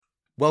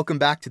Welcome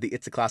back to the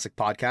It's a Classic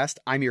podcast.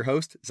 I'm your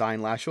host,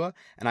 Zion Lashua,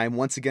 and I am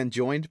once again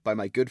joined by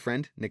my good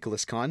friend,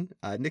 Nicholas Kahn.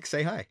 Nick,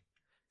 say hi.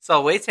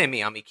 Salvete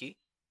mi amici.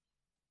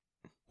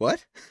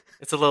 What?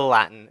 It's a little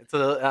Latin. It's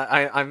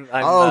a. I'm.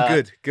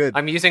 Good.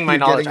 I'm using my You're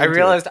knowledge. getting I into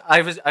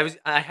realized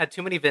I had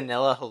too many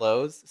vanilla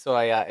hellos, so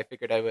I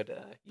figured I would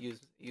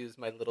use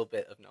my little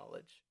bit of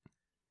knowledge.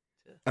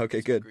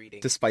 Okay, good.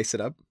 Greeting. To spice it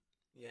up.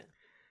 Yeah.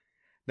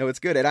 No, it's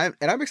good, and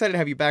I'm excited to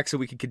have you back so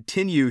we can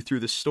continue through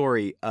the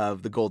story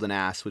of the Golden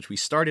Ass, which we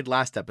started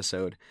last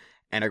episode,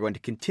 and are going to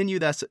continue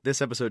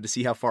this episode to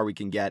see how far we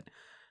can get,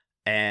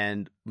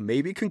 and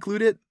maybe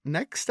conclude it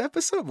next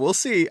episode. We'll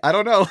see. I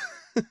don't know.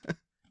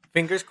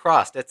 Fingers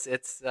crossed.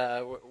 It's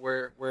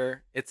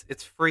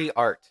free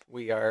art.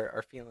 We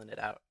are feeling it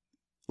out.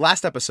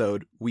 Last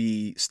episode,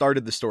 we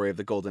started the story of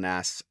the Golden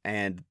Ass,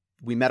 and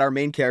we met our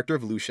main character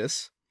of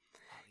Lucius.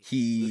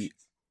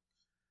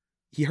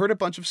 He heard a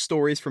bunch of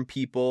stories from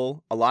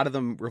people, a lot of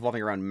them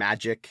revolving around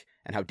magic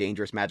and how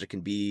dangerous magic can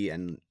be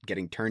and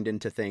getting turned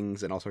into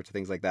things and all sorts of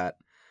things like that.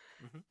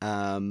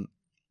 Mm-hmm.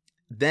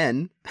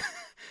 Then,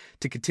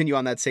 to continue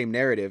on that same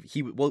narrative,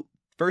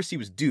 first he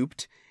was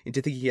duped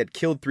into thinking he had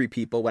killed 3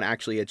 people when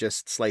actually he had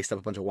just sliced up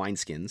a bunch of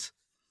wineskins.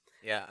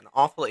 Yeah, an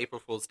awful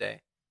April Fool's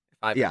Day, if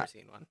I've ever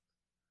seen one.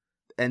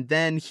 And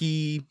then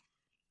he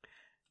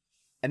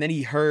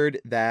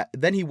heard that,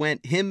 then he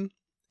went, him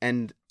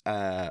and,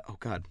 oh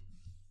God,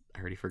 I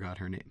already forgot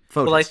her name.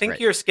 Fotis, well, I think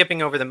right. You're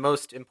skipping over the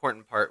most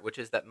important part, which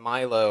is that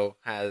Milo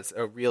has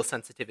a real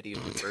sensitivity to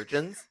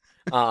virgins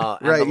and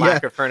the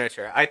lack of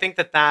furniture. I think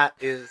that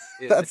is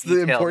that's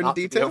the important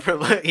detail.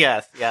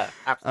 Yes, yeah,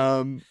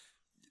 absolutely.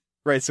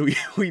 Right, so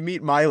we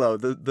meet Milo,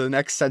 the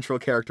next central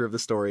character of the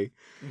story,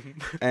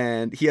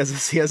 and he has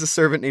a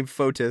servant named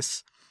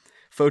Fotis.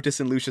 Fotis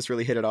and Lucius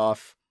really hit it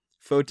off.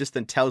 Fotis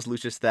then tells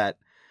Lucius that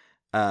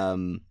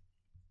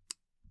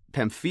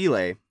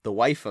Pamphile, the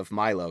wife of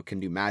Milo, can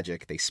do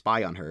magic. They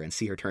spy on her and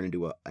see her turn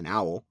into an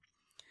owl.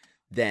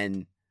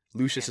 Then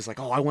Lucius is like,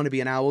 oh, I want to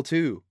be an owl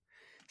too.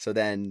 So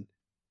then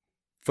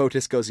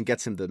Fotis goes and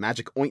gets him the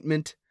magic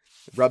ointment,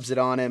 rubs it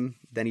on him.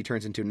 Then he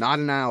turns into not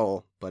an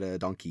owl, but a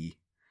donkey.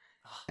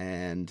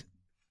 And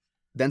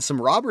then some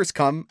robbers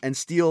come and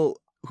steal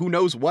who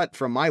knows what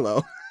from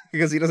Milo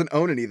because he doesn't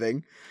own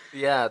anything.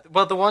 Yeah,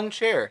 well, the one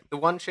chair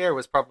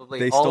was probably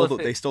they stole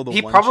the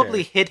he one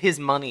probably chair. hid his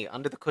money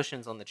under the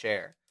cushions on the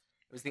chair.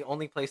 It was the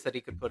only place that he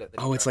could put it.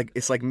 Oh, it's like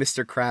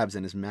Mr. Krabs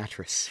in his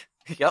mattress.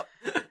 Yep.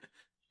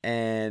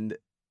 And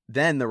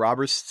then the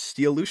robbers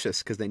steal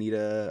Lucius because they need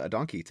a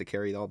donkey to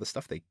carry all the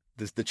stuff.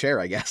 The chair,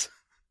 I guess.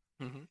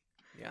 Mm-hmm.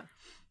 Yeah.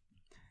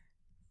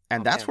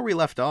 And that's where we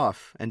left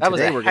off. And that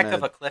today was a heck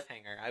of a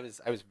cliffhanger. I was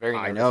very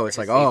nervous. I know. It's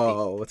like,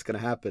 oh, what's gonna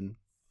happen?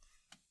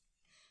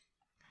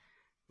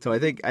 So I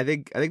think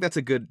that's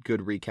a good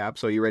recap.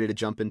 So are you ready to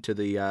jump into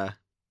the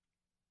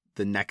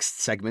next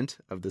segment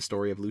of the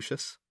story of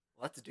Lucius?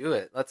 Let's do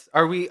it.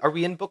 Are we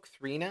in book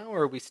 3 now,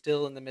 or are we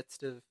still in the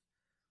midst of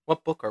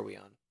what book are we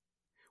on?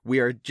 We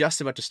are just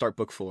about to start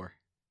book 4.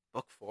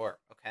 Book 4.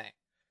 Okay.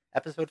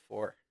 Episode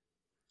 4.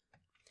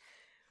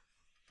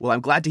 Well, I'm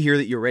glad to hear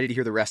that you're ready to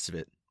hear the rest of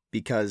it,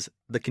 because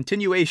the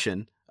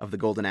continuation of the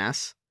Golden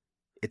Ass,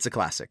 it's a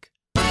classic.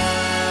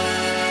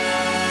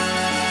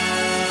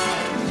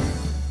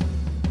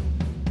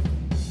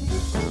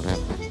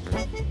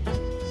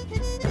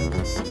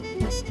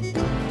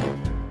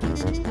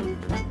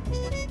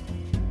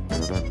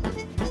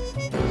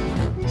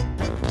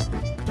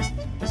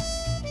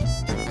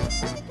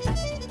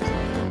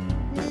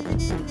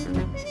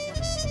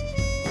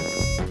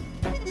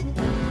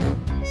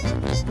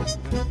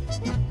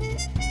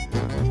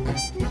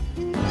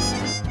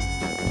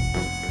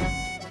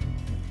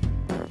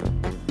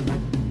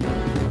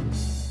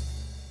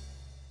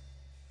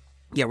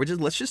 Yeah,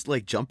 let's just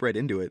jump right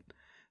into it.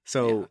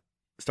 So,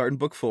 starting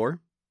book 4,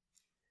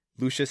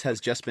 Lucius has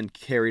just been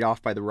carried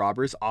off by the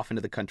robbers off into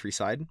the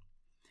countryside.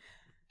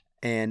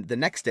 And the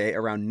next day,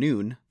 around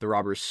noon, the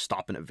robbers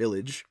stop in a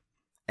village.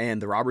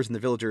 And the robbers and the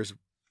villagers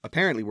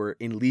apparently were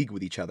in league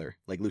with each other.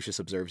 Like, Lucius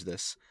observes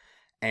this.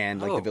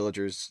 And, the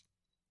villagers,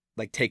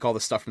 take all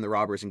the stuff from the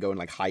robbers and go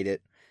and, hide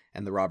it.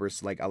 And the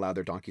robbers, allow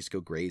their donkeys to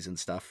go graze and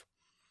stuff.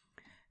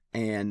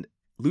 And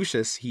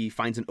Lucius, he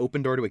finds an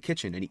open door to a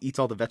kitchen, and he eats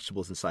all the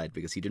vegetables inside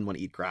because he didn't want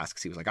to eat grass,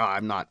 because he was like,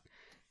 I'm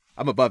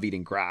above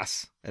eating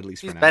grass, at least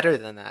for now. He's better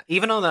than that.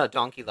 Even on the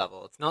donkey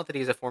level, it's not that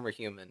he's a former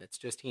human, it's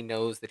just he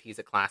knows that he's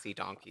a classy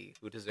donkey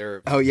who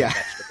deserves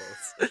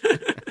vegetables.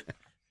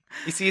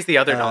 He sees the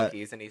other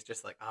donkeys, and he's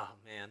just like, oh,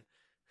 man.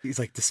 He's,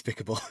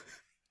 despicable.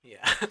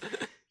 Yeah.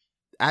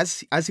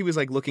 As he was,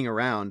 looking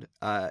around,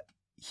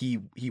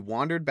 he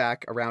wandered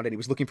back around and he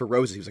was looking for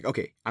roses. He was like,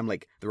 okay,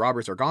 the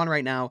robbers are gone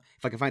right now.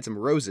 If I can find some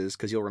roses,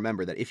 because you'll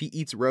remember that if he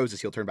eats roses,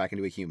 he'll turn back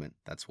into a human.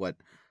 That's what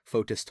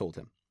Fotis told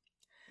him.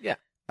 Yeah.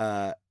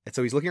 And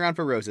so he's looking around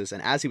for roses.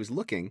 And as he was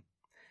looking,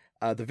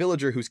 the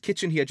villager whose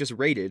kitchen he had just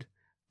raided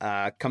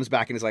comes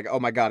back and is like, oh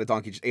my God, a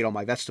donkey just ate all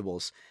my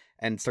vegetables,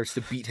 and starts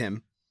to beat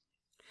him.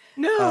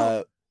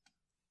 No.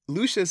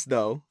 Lucius,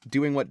 though,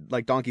 doing what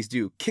donkeys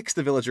do, kicks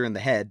the villager in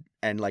the head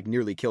and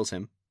nearly kills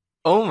him.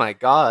 Oh my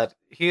god,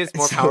 he is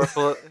more So-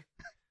 powerful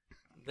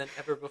than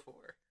ever before.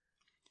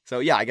 So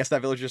yeah, I guess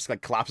that villager just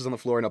like collapses on the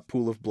floor in a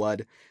pool of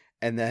blood,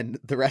 and then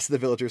the rest of the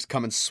villagers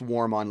come and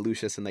swarm on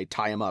Lucius and they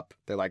tie him up.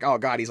 They're like, "Oh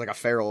god, he's like a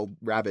feral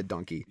rabid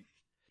donkey."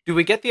 Do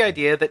we get the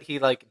idea that he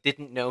like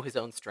didn't know his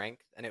own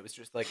strength and it was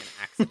just like an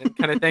accident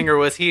kind of thing, or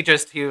was he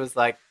was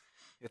like,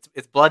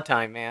 it's blood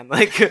time, man.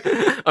 Like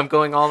I'm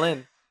going all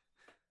in.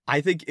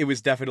 I think it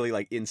was definitely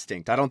like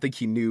instinct. I don't think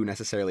he knew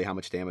necessarily how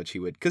much damage he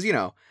would, because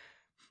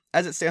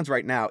as it stands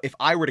right now, if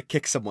I were to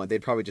kick someone,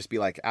 they'd probably just be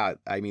like, "Ah,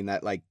 I mean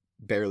that like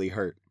barely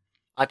hurt."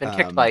 I've been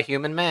kicked by a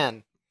human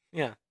man.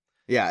 Yeah.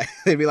 Yeah,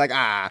 they'd be like,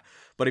 "Ah."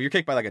 But if you're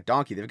kicked by like a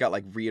donkey, they've got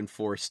like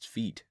reinforced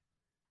feet,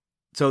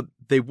 so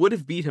they would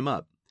have beat him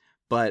up.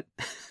 But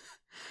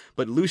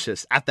but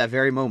Lucius, at that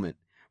very moment,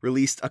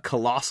 released a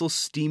colossal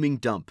steaming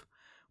dump,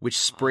 which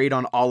sprayed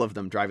on all of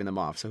them, driving them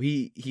off. So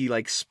he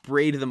like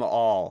sprayed them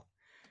all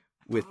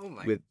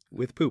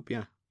with poop.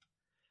 Yeah.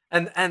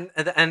 And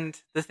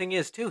the thing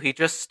is too, he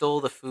just stole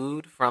the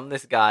food from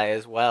this guy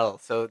as well.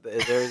 So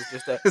there's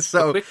just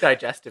a quick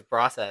digestive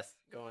process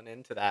going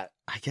into that.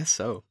 I guess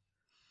so.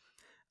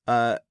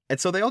 And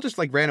so they all just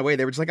like ran away.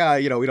 They were just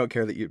like, we don't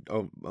care that you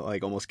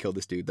like almost killed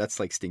this dude. That's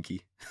like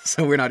stinky.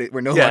 So we're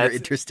no longer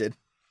interested.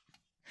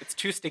 It's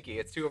too sticky.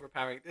 It's too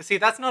overpowering. See,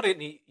 that's not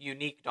a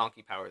unique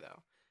donkey power though.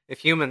 If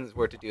humans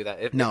were to do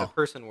that, if a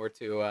person were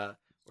to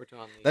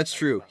unleash that's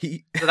true.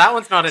 So that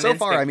one's not an so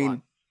far. I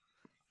mean,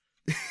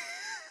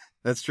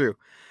 that's true.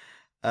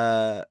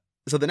 So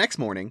the next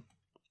morning,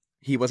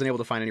 he wasn't able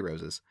to find any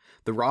roses.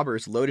 The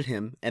robbers loaded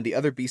him and the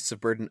other beasts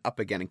of burden up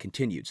again and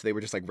continued. So they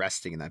were just like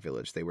resting in that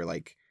village. They were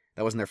like,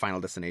 that wasn't their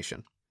final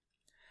destination.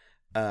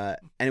 And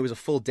it was a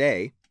full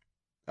day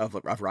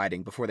of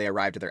riding before they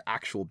arrived at their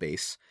actual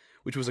base,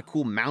 which was a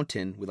cool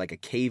mountain with like a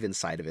cave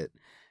inside of it.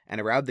 And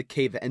around the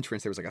cave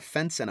entrance, there was like a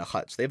fence and a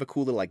hut. So they have a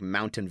cool little like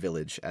mountain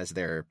village as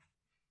their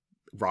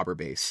robber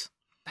base.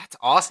 That's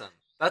awesome.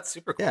 That's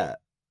super cool. Yeah.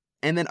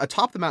 And then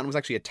atop the mountain was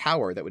actually a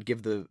tower that would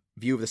give the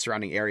view of the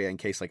surrounding area in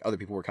case like other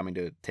people were coming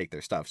to take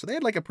their stuff. So they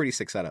had like a pretty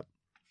sick setup.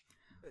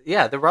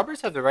 Yeah, the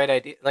robbers have the right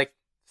idea. Like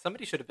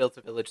somebody should have built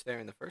a village there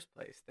in the first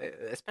place,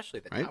 especially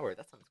the tower.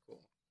 That sounds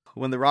cool.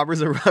 When the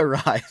robbers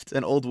arrived,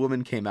 an old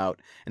woman came out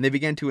and they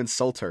began to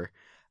insult her,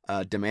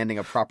 demanding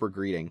a proper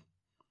greeting.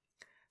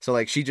 So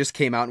like she just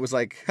came out and was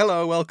like,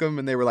 "Hello, welcome,"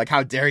 and they were like,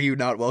 "How dare you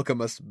not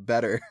welcome us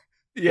better?"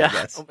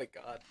 Yeah. Oh my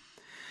god.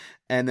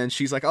 And then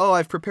she's like, "Oh,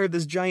 I've prepared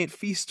this giant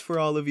feast for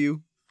all of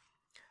you."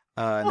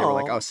 And they were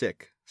like, "Oh,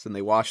 sick." So then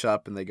they wash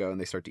up and they go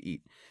and they start to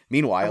eat.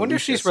 Meanwhile, I wonder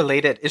if she's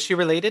related. Is she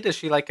related? Is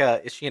she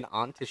is she an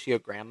aunt? Is she a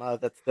grandma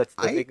that's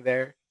living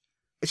there?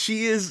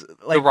 She is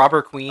like the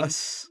robber queen.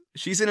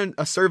 She's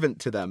a servant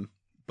to them,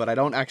 but I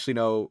don't actually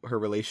know her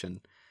relation,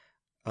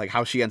 like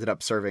how she ended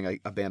up serving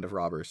a band of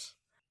robbers.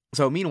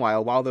 So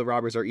meanwhile, while the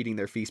robbers are eating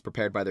their feast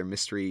prepared by their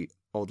mystery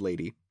old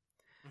lady,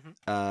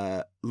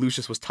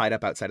 Lucius was tied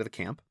up outside of the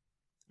camp.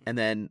 And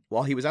then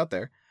while he was out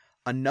there,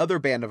 another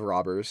band of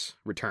robbers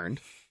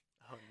returned.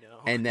 Oh no.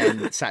 And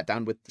then sat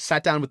down with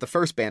the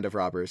first band of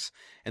robbers,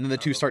 and then the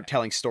two start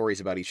telling stories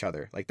about each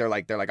other. Like they're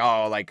like,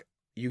 "Oh, like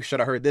you should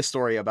have heard this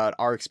story about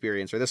our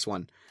experience or this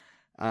one."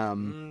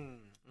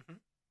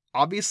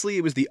 Obviously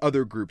it was the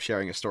other group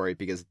sharing a story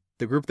because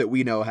the group that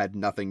we know had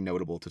nothing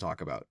notable to talk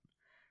about.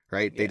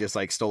 Right? Yeah. They just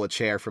like stole a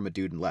chair from a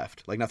dude and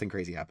left. Like nothing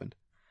crazy happened.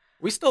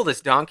 We stole this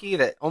donkey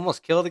that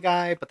almost killed a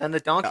guy, but then the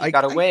donkey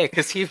got away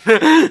because he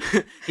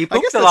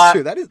pooped a lot.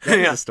 True. That is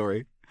a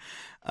story.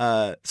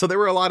 So there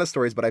were a lot of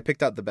stories, but I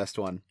picked out the best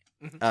one.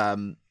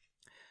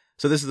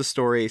 So this is the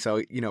story.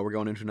 So, we're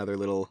going into another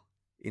little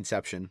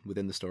inception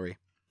within the story.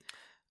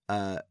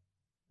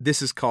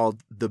 This is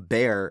called The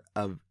Bear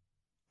of...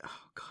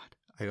 Oh, God.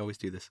 I always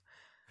do this.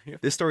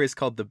 This story is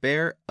called The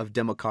Bear of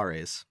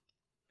Demochares.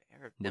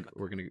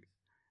 We're going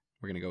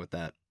to go with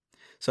that.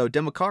 So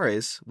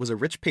Demochares was a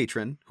rich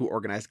patron who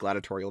organized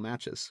gladiatorial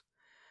matches.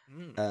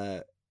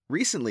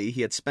 Recently,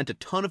 he had spent a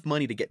ton of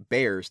money to get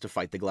bears to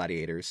fight the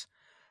gladiators.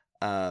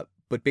 But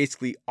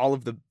basically, all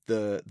of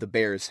the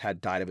bears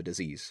had died of a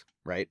disease,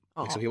 right?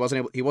 So he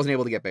wasn't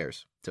able to get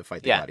bears to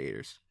fight the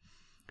gladiators.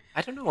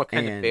 I don't know what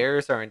kind of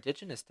bears are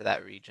indigenous to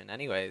that region.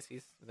 Anyways,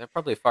 they're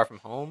probably far from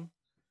home.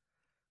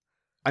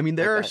 I mean,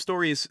 there are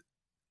stories.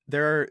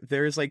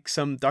 There's like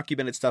some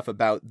documented stuff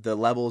about the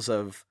levels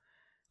of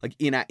like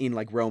in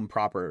like Rome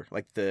proper,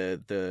 like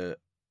the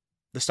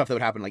stuff that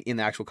would happen like in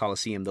the actual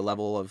Colosseum. The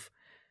level of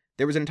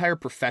there was an entire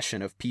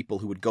profession of people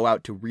who would go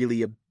out to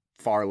really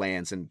far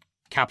lands and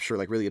capture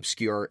like really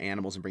obscure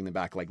animals and bring them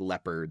back, like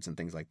leopards and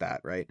things like that,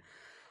 right?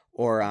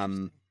 Or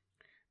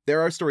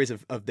there are stories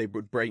of they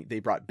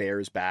brought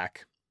bears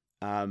back.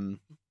 Then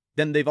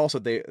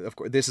of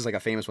course this is like a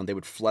famous one. They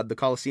would flood the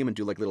Colosseum and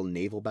do like little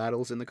naval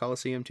battles in the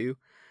Colosseum too.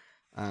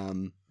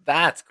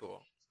 That's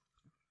cool.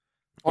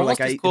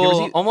 Almost as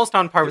cool, almost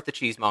on par with the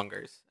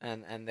cheesemongers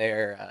and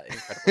their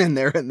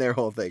incredible and their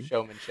whole thing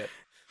showmanship.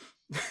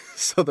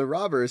 So the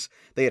robbers,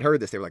 they had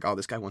heard this. They were like, "Oh,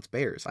 this guy wants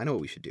bears. I know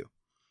what we should do."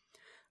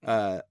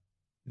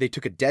 They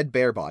took a dead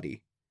bear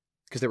body,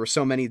 because there were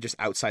so many just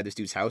outside this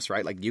dude's house,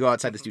 right? Like, you go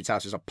outside this dude's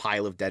house, there's a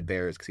pile of dead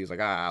bears because he was like,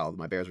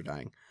 my bears are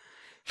dying.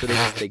 So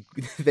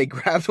they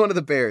grabbed one of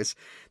the bears,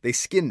 they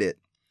skinned it,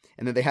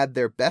 and then they had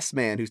their best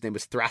man, whose name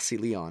was Thrasy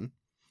Leon,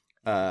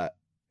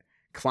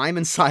 climb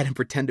inside and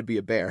pretend to be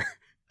a bear.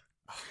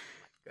 Oh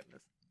my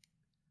goodness.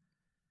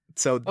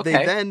 So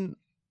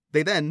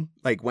they then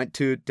like went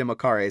to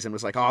Democares and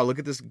was like, "Oh, look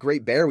at this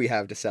great bear we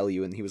have to sell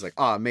you." And he was like,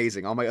 "Oh,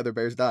 amazing. All my other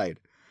bears died."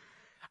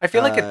 I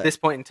feel like at this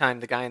point in time,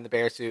 the guy in the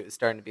bear suit is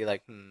starting to be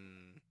like,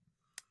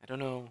 I don't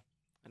know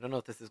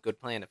if this is a good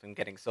plan if I'm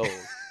getting sold.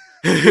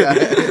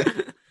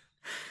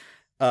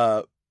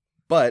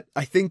 But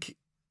I think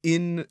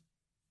in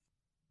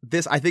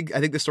this, I think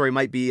the story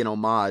might be an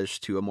homage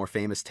to a more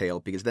famous tale,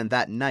 because then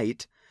that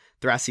night,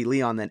 Thrasy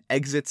Leon then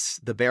exits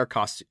the bear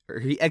costume, or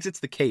he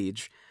exits the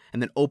cage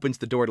and then opens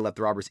the door to let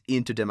the robbers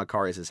into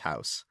Democares'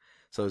 house.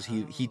 So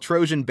he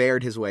Trojan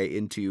bared his way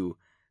into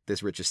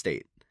this rich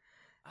estate.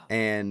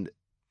 And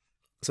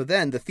so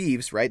then the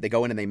thieves, right, they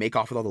go in and they make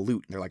off with all the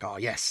loot, and they're like, "Oh,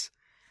 yes."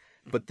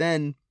 But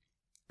then,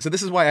 so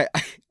this is why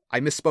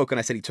I misspoke when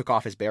I said he took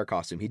off his bear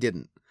costume. He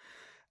didn't.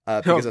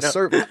 Because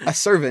a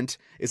servant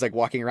is like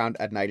walking around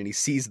at night and he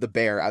sees the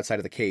bear outside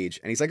of the cage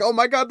and he's like, "Oh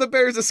my God, the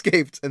bear's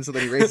escaped." And so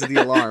then he raises the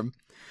alarm.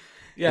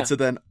 Yeah. And so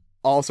then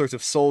all sorts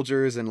of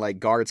soldiers and like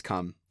guards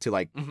come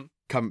to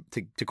come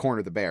to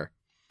corner the bear.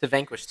 To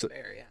vanquish the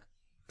bear, yeah.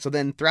 So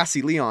then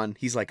Thrasy Leon,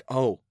 he's like,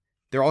 "Oh,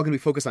 they're all going to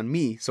be focused on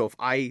me. So if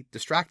I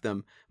distract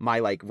them, my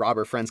like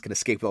robber friends can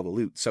escape with all the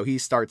loot." So he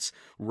starts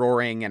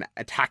roaring and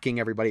attacking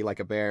everybody like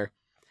a bear.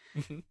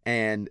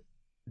 And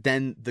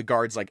then the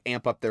guards like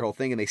amp up their whole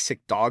thing and they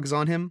sick dogs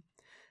on him.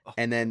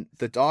 And then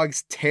the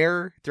dogs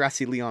tear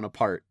Thrasy Leon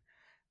apart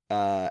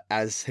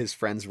as his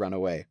friends run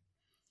away.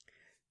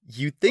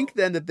 You'd think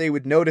then that they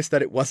would notice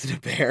that it wasn't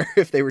a bear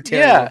if they were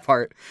tearing him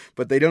apart,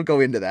 but they don't go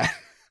into that.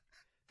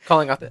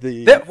 Calling out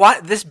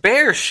this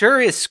bear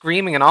sure is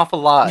screaming an awful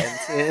lot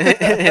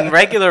in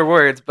regular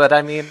words, but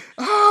I mean...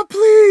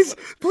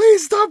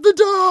 please stop the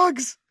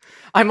dogs!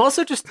 I'm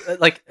also just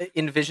like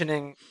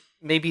envisioning...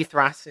 Maybe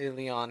Thrasy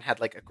Leon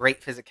had like a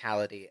great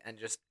physicality and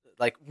just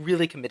like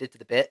really committed to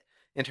the bit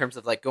in terms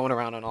of like going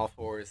around on all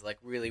fours, like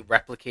really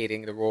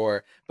replicating the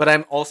roar. But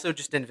I'm also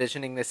just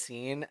envisioning this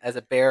scene as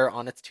a bear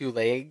on its two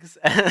legs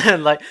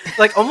and like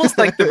almost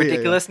like the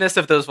ridiculousness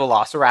of those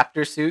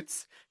Velociraptor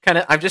suits. Kind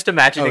of, I'm just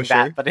imagining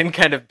that, but in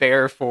kind of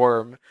bear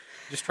form,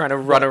 just trying to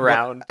run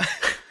around.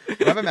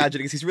 What I'm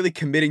imagining is he's really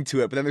committing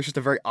to it, but then there's just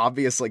a very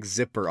obvious like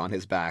zipper on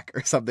his back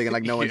or something, and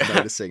like no one's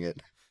noticing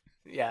it.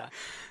 Yeah.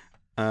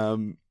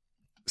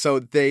 So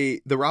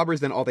the robbers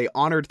then they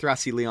honored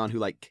Thrasy Leon, who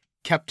like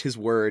kept his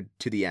word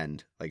to the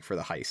end, like for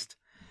the heist.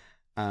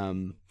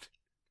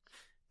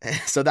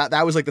 So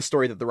that was like the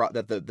story that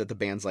the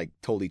bands like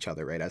told each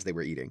other, right, as they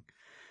were eating.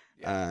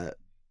 Yeah.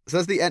 So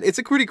that's the end. It's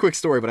a pretty quick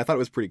story, but I thought it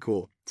was pretty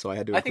cool, so I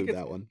had to include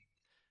that one.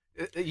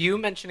 You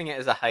mentioning it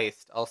as a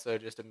heist also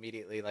just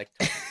immediately like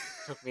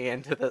took me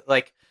into the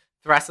like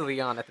Thrasy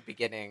Leon at the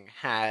beginning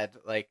had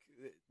like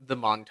the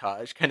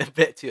montage kind of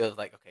bit too of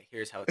like, okay,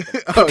 here's how it's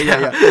gonna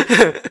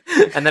yeah.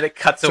 And then it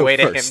cuts away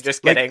to him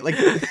just getting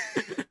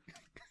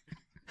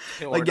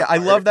I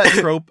love that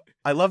trope.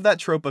 I love that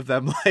trope of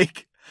them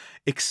like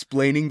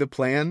explaining the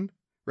plan,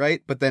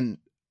 right? But then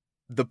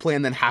the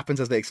plan then happens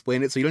as they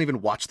explain it, so you don't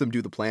even watch them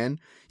do the plan.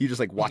 You just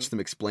like watch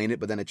them explain it,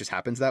 but then it just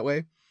happens that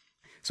way.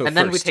 So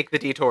then we take the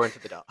detour into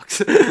the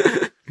dogs.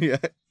 Yeah.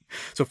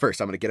 So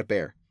first I'm gonna get a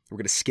bear. We're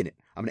gonna skin it.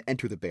 I'm gonna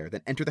enter the bear,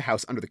 then enter the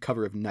house under the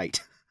cover of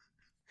night.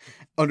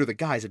 Under the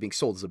guise of being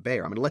sold as a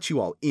bear. I'm going to let you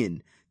all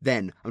in.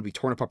 Then I'm going to be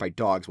torn apart by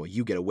dogs while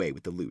you get away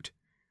with the loot.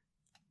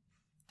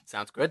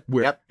 Sounds good.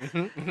 Yep.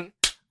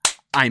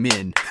 I'm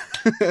in.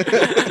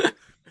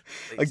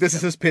 Like this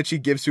is his pitch he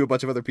gives to a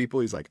bunch of other people.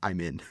 He's like, "I'm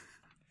in."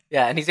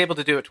 Yeah, and he's able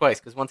to do it twice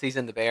because once he's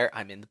in the bear,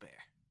 I'm in the bear.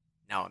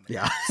 Now I'm in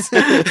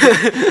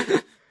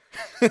the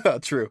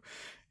house. True.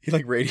 He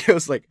like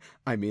radios like,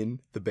 "I'm in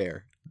the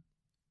bear.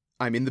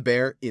 I'm in the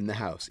bear in the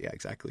house." Yeah,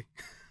 exactly.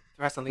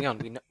 Thrasy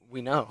Leon,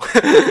 we know.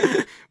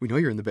 We know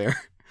you're in the bear.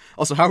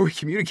 Also, how are we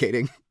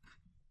communicating?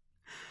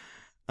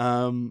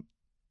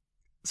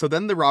 So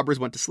then the robbers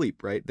went to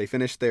sleep, right? They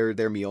finished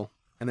their meal,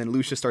 and then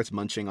Lucius starts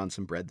munching on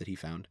some bread that he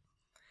found.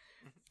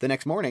 The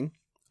next morning,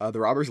 the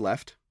robbers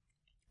left,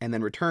 and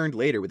then returned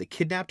later with a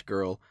kidnapped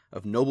girl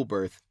of noble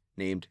birth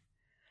named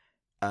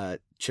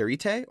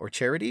Charite or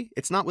Charity.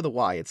 It's not with a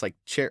Y. It's like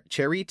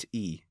Charite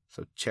E,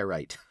 so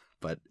Charite,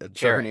 but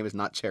her name is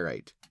not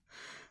Charite.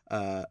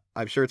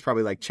 I'm sure it's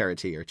probably like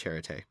Charity or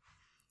Charite.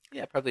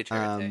 Yeah, probably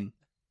Charity.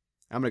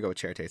 I'm going to go with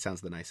Charity. It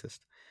sounds the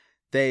nicest.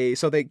 They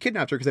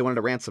kidnapped her because they wanted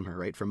to ransom her,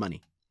 right, for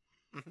money.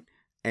 Mm-hmm.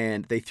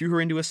 And they threw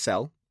her into a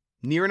cell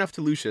near enough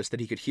to Lucius that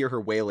he could hear her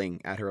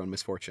wailing at her own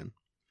misfortune.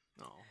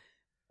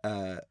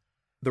 Oh.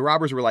 The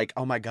robbers were like,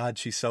 "Oh my God,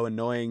 she's so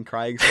annoying,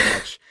 crying so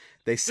much."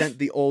 They sent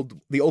the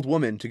old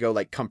woman to go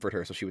like comfort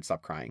her so she would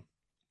stop crying.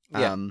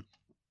 Yeah.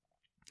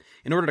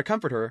 In order to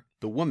comfort her,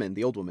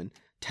 the old woman,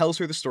 tells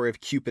her the story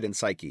of Cupid and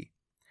Psyche,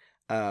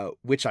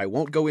 which I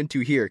won't go into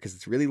here because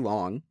it's really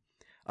long.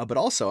 But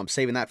also, I'm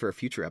saving that for a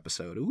future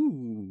episode.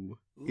 Ooh,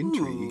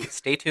 intrigue.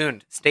 Stay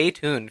tuned. Stay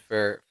tuned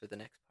for the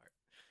next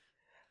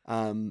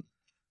part.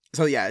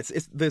 So yeah,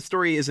 it's the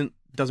story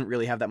doesn't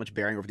really have that much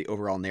bearing over the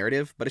overall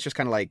narrative, but it's just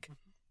kind of like,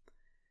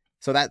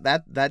 so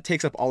that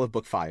takes up all of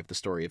book 5, the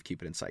story of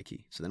Cupid and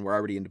Psyche. So then we're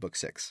already into book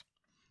 6.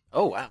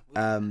 Oh wow.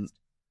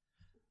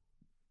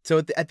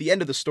 So at the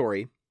end of the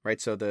story, right?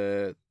 So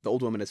the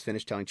old woman has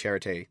finished telling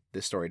Charité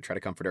this story to try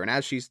to comfort her, and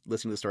as she's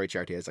listening to the story,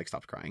 Charité has like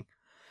stopped crying.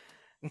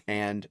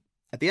 And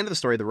at the end of the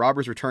story, the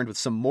robbers returned with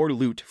some more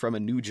loot from a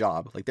new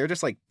job. Like they're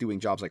just like doing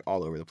jobs like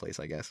all over the place,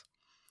 I guess.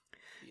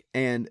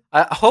 And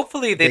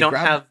hopefully they don't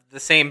have the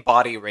same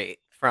body rate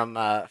from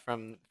the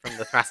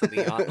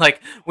Thrasyleon.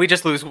 Like we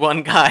just lose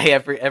one guy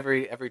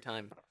every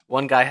time.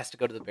 One guy has to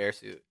go to the bear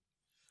suit.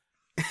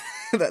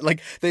 That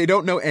like they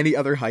don't know any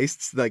other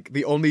heists. Like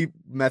the only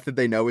method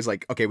they know is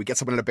like, okay, we get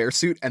someone in a bear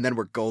suit and then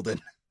we're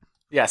golden.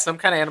 Yeah, some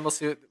kind of animal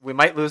suit. We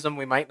might lose them,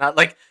 we might not.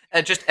 Like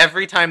just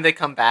every time they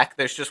come back,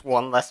 there's just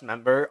one less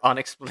member,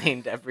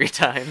 unexplained every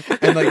time.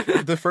 And like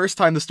the first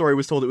time the story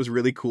was told, it was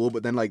really cool,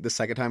 but then like the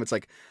second time, it's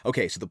like,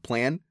 okay, so the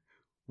plan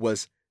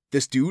was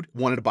this dude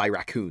wanted to buy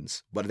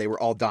raccoons, but they were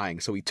all dying,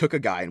 so we took a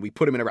guy and we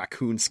put him in a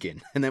raccoon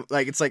skin, and then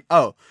like it's like,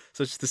 oh,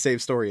 so it's just the same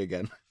story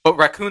again. But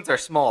raccoons are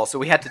small, so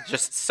we had to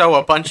just sew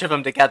a bunch of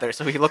them together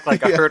so he looked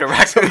like a herd of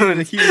raccoons. So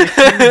a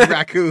huge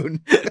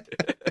raccoon.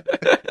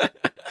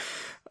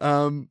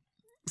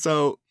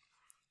 So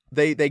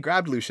they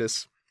grabbed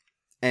Lucius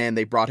and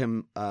they brought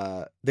him.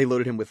 They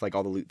loaded him with like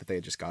all the loot that they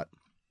had just got.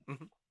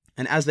 Mm-hmm.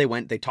 And as they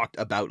went, they talked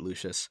about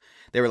Lucius.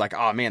 They were like,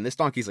 "Oh man, this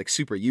donkey's like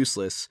super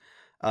useless.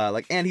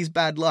 And he's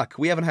bad luck.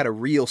 We haven't had a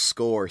real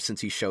score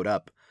since he showed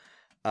up."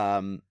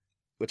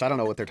 Which I don't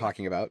know what they're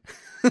talking about.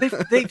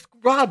 They've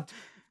robbed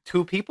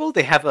 2 people.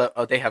 They have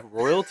they have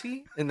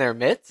royalty in their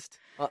midst.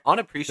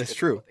 Unappreciative. That's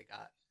true. Of what they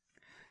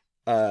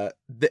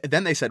got.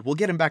 Then they said, "We'll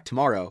get him back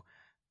tomorrow.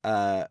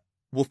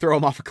 We'll throw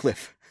him off a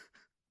cliff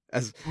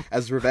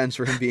as revenge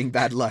for him being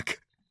bad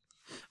luck."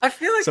 I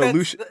feel like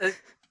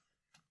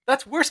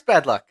that's worse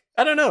bad luck.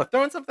 I don't know.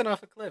 Throwing something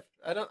off a cliff.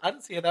 I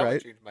don't see how that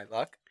would change my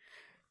luck.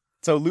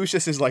 So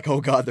Lucius is like, "Oh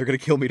God, they're gonna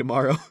kill me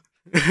tomorrow."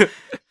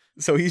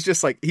 So he's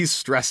just like, he's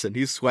stressing,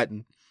 he's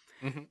sweating,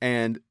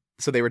 and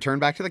so they return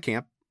back to the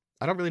camp.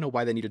 I don't really know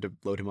why they needed to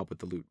load him up with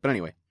the loot, but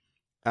anyway.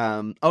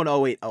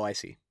 I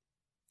see.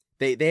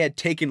 They had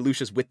taken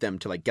Lucius with them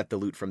to like get the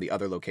loot from the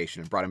other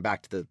location and brought him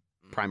back to the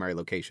primary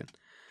location.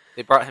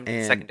 They brought him to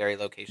the secondary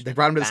location. They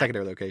brought him to the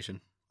secondary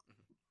location.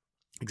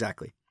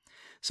 Exactly.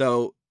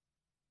 So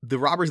the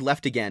robbers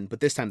left again, but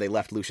this time they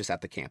left Lucius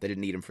at the camp. They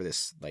didn't need him for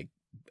this like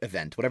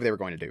event, whatever they were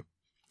going to do.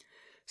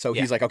 So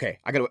he's like, okay,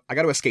 I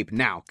gotta escape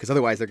now, because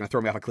otherwise they're gonna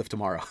throw me off a cliff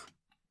tomorrow.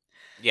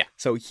 Yeah.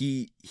 So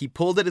he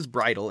pulled at his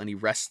bridle and he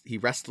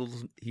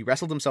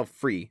wrestled himself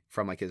free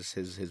from like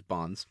his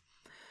bonds.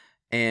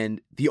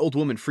 And the old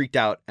woman freaked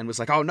out and was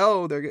like, "Oh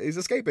no, he's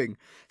escaping!"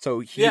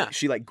 So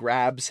she like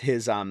grabs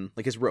his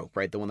like his rope,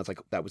 right, the one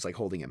that was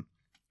holding him.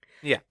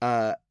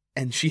 Yeah.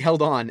 And she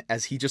held on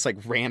as he just like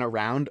ran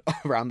around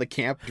the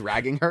camp,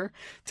 dragging her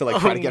to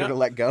like try to get her to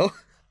let go.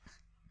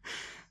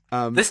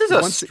 This is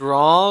a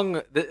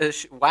strong.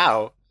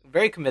 Wow,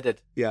 very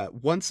committed. Yeah.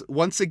 Once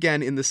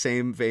again, in the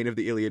same vein of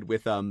the Iliad,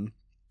 with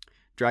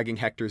dragging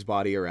Hector's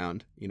body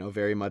around.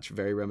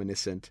 Very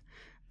reminiscent.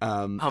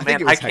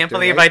 I can't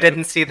believe I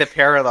didn't see the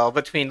parallel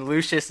between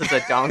Lucius as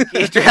a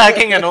donkey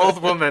dragging an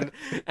old woman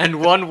and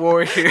one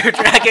warrior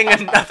dragging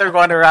another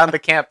one around the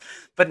camp.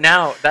 But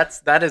now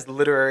that is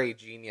literary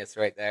genius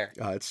right there.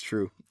 It's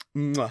true.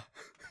 Mwah.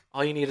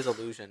 All you need is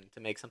illusion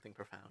to make something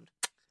profound.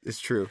 It's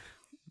true.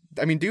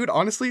 I mean, dude,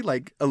 honestly,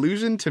 like,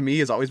 illusion to me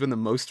has always been the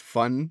most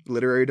fun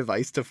literary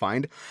device to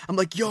find. I'm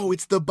like, yo,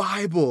 it's the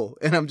Bible.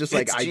 And I'm just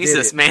like, it's I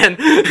Jesus, did it.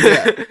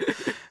 Man.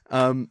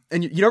 Yeah.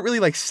 And you don't really,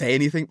 like, say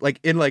anything, like,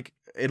 in, like,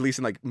 at least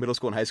in, like, middle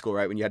school and high school,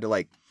 right? When you had to,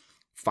 like,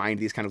 find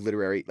these kind of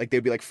literary, like, they'd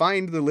be like,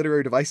 find the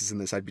literary devices in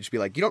this. I'd just be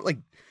like, you don't, like,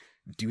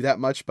 do that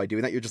much by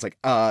doing that. You're just like,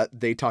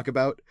 they talk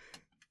about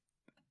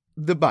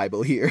the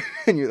Bible here.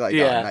 And you're like,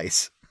 oh,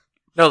 nice.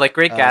 No, like,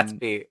 Great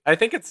Gatsby. I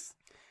think it's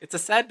a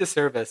sad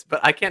disservice, but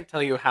I can't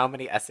tell you how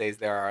many essays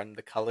there are on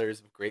the colors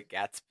of Great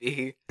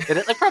Gatsby.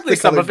 And like probably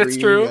some of it's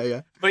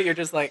true, but you're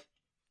just like,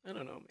 I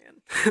don't know,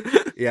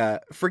 man. Yeah,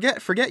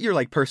 forget your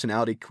like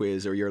personality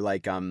quiz or your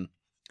like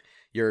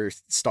your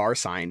star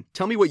sign.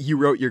 Tell me what you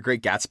wrote your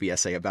Great Gatsby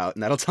essay about,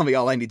 and that'll tell me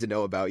all I need to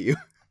know about you.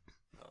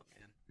 Oh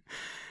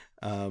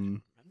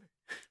man.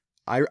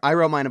 I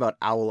wrote mine about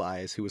Owl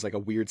Eyes, who was like a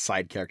weird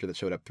side character that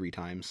showed up 3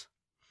 times.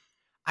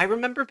 I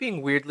remember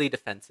being weirdly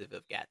defensive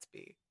of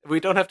Gatsby. We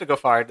don't have to go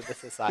far into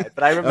this aside,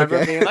 but I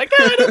remember being like,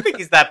 I don't think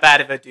he's that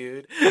bad of a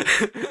dude.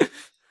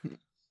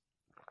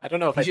 I don't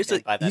know if I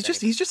stand by that.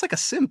 He's just like a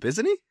simp,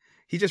 isn't he?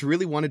 He just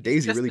really wanted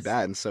Daisy really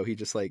bad, and so he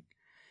just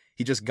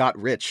got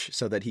rich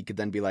so that he could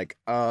then be like,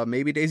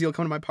 maybe Daisy will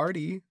come to my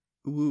party,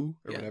 ooh,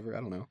 or whatever.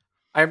 I don't know.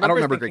 I don't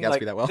remember Great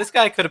Gatsby that well. This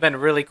guy could have been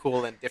really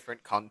cool in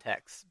different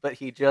contexts, but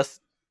he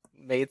just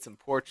made some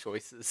poor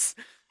choices.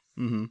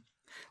 Mm-hmm.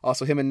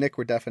 Also, him and Nick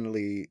were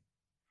definitely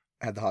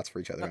had the hots for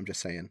each other. I'm just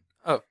saying.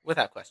 Oh,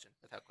 without question.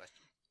 Without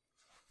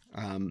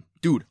question.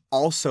 Dude,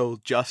 also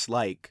just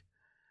like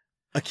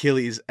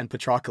Achilles and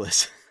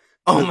Patroclus.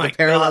 Oh my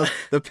god.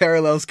 The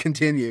parallels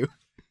continue.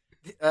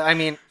 I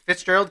mean,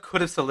 Fitzgerald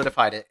could have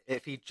solidified it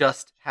if he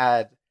just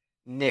had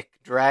Nick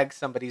drag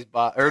somebody's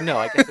body. Or no,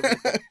 I guess it would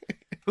have been...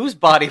 Whose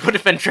body would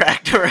have been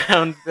dragged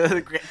around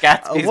the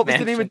Gatsby's what was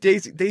mansion? the name of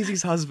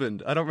Daisy's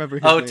husband? I don't remember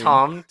his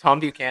name. Tom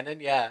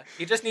Buchanan, yeah.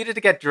 He just needed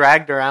to get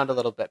dragged around a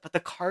little bit. But the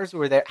cars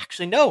were there.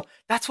 Actually, no,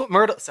 that's what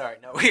Myrtle... Sorry,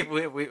 no, we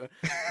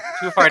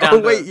too far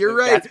down you're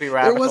right. Gatsby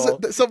rabbit hole.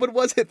 Someone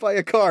was hit by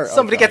a car.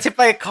 Somebody gets hit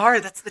by a car.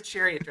 That's the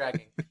chariot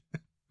dragging.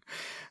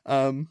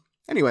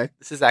 Anyway.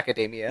 This is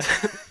academia.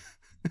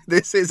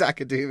 This is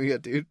academia,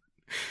 dude.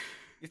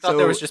 You thought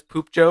there was just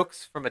poop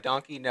jokes from a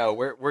donkey? No,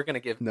 we're going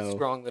to give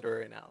strong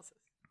literary analysis.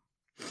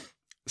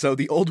 So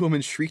the old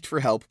woman shrieked for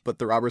help, but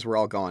the robbers were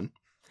all gone.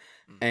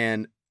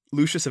 And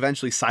Lucius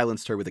eventually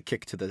silenced her with a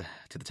kick to the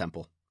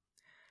temple.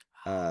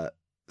 So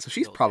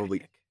she's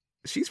probably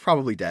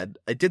dead.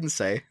 I didn't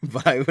say,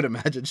 but I would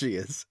imagine she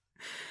is.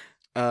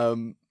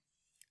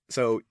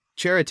 So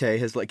Charite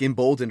has like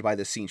emboldened by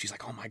this scene. She's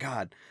like, "Oh my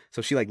god!"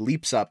 So she like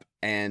leaps up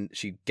and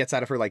she gets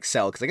out of her like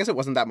cell because I guess it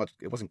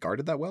wasn't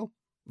guarded that well.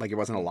 Like it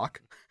wasn't a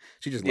lock.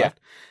 She just left.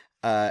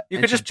 You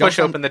could just push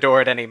open the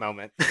door at any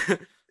moment.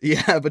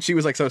 Yeah, but she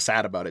was like so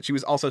sad about it. She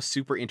was also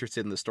super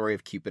interested in the story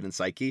of Cupid and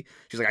Psyche.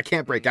 She's like, I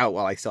can't break out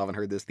while I still haven't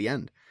heard the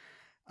end.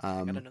 I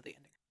gotta know the ending.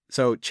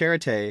 So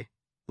Charite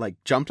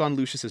like jumped on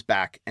Lucius's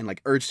back and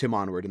like urged him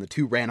onward, and the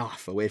two ran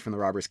off away from the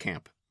robbers'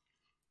 camp.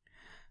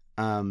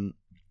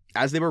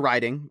 As they were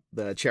riding,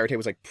 the Charite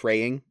was like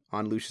praying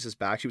on Lucius's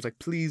back. She was like,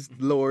 "Please,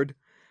 Lord,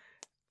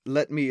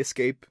 let me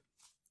escape."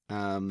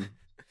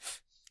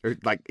 Or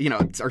like,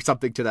 or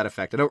something to that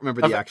effect. I don't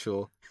remember the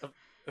actual.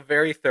 A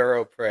very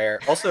thorough prayer.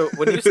 Also,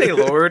 when you say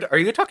Lord, are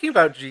you talking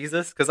about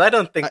Jesus? Because I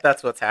don't think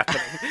that's what's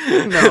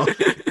happening. No.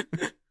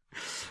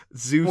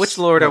 Zeus. Which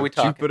Lord are we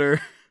talking?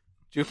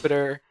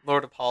 Jupiter,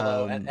 Lord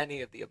Apollo, and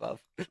any of the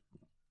above.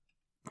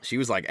 She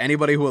was like,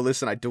 anybody who will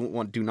listen, I do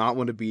not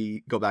want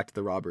to go back to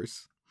the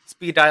robbers.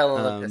 Speed dial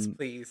Olympus,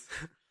 please.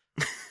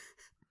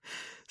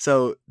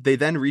 So they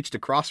then reached a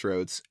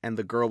crossroads, and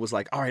the girl was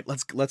like, "All right,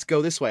 let's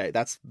go this way.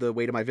 That's the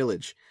way to my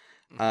village."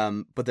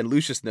 But then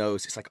Lucius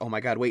knows. He's like, "Oh my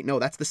god, wait, no,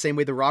 that's the same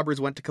way the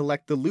robbers went to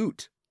collect the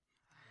loot."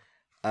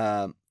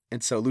 And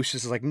so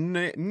Lucius is like,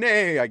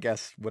 "Nay, I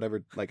guess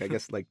whatever. Like, I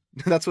guess like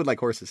that's what like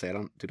horses say. I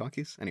don't do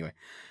donkeys anyway."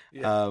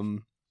 Yeah.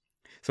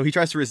 So he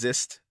tries to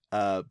resist,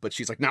 but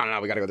she's like, "No,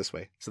 we gotta go this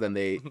way." So then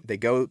they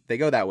go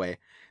that way.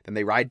 Then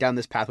they ride down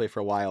this pathway for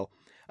a while,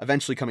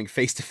 eventually coming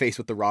face to face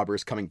with the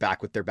robbers coming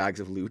back with their bags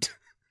of loot.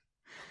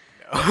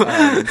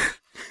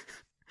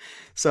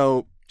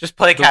 So just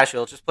play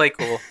casual, just play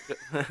cool.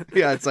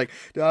 Yeah, it's like,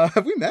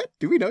 have we met?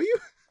 Do we know you?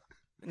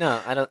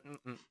 No, I don't.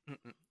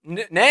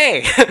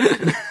 Nay.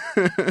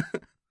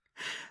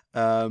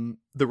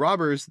 The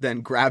robbers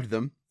then grabbed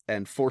them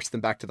and forced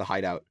them back to the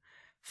hideout,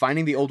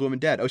 finding the old woman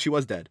dead. Oh, she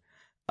was dead.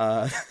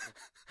 The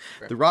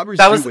robbers.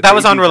 That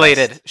was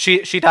unrelated.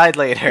 She died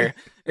later.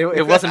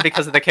 It wasn't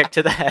because of the kick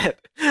to the head.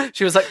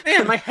 She was like,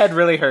 "Man, my head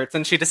really hurts,"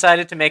 and she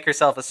decided to make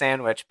herself a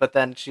sandwich. But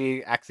then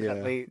she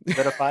accidentally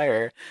lit a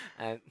fire.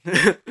 And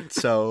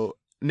So,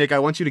 Nick, I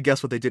want you to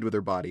guess what they did with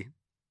her body.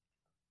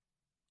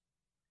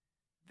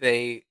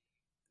 They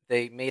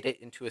made it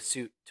into a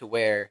suit to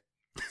wear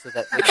so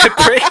that they could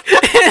break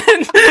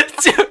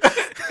into.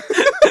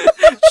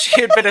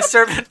 She had been a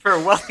servant for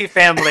a wealthy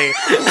family.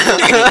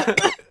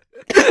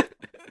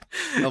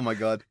 Oh my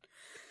god!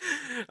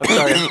 I'm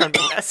sorry, I'm trying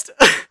my best.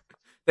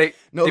 They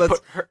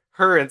put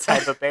her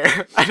inside the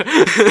bear.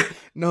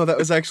 No, that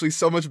was actually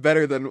so much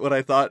better than what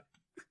I thought.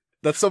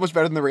 That's so much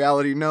better than the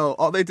reality. No,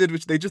 all they did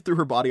was they just threw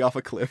her body off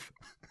a cliff.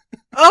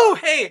 Oh,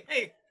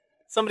 hey!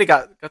 Somebody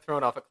got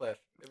thrown off a cliff.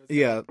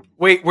 Yeah.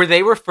 Wait, were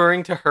they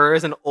referring to her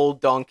as an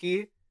old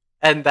donkey?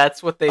 And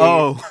that's what they...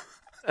 Oh.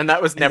 And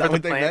that was never the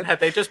plan? Had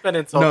they just been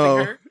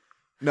insulting her?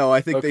 No,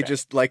 I think they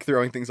just like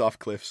throwing things off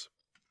cliffs.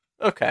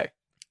 Okay.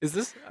 Is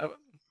this...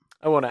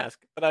 I won't ask,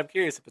 but I'm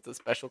curious if it's a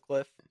special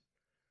cliff.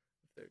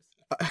 There's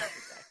a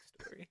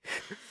backstory.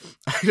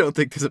 I don't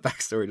think there's a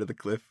backstory to the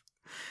cliff.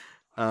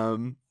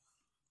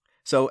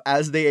 So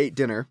as they ate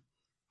dinner,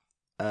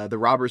 the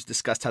robbers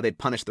discussed how they'd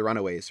punish the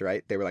runaways,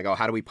 right? They were like, "Oh,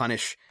 how do we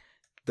punish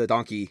the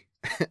donkey?"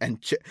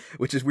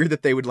 Which is weird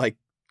that they would like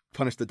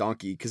punish the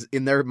donkey, because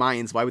in their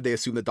minds, why would they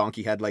assume the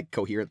donkey had like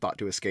coherent thought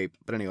to escape?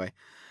 But anyway,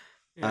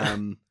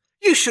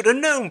 you should have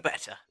known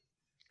better.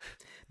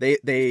 They're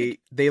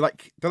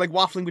like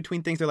waffling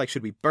between things. They're like,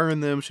 should we burn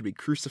them? Should we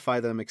crucify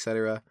them,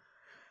 etc.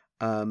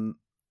 One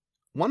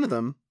of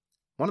them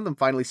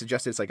finally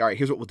suggested, it's like, all right,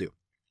 here's what we'll do.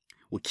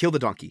 We'll kill the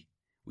donkey.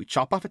 We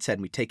chop off its head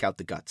and we take out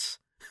the guts.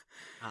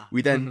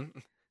 We then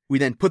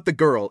put the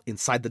girl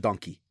inside the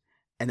donkey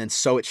and then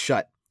sew it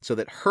shut so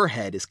that her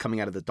head is coming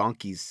out of the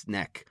donkey's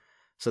neck.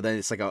 So then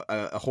it's like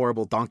a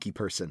horrible donkey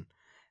person.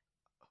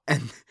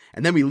 And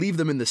then we leave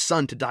them in the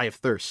sun to die of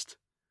thirst.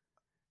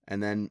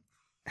 And then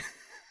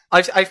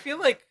I feel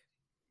like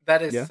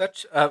That is Yeah.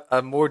 such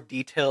a more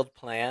detailed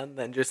plan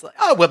than just like,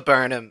 oh, we'll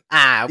burn him.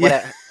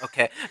 Whatever.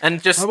 Okay.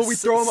 And just How about we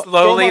throw him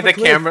slowly off a the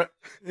cliff? camera.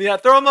 Yeah,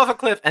 throw him off a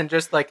cliff. And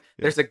just like,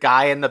 Yeah. there's a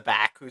guy in the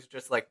back who's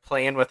just like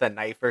playing with a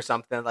knife or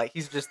something. Like,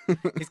 he's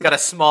got a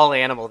small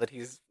animal that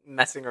he's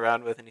messing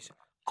around with. And he's,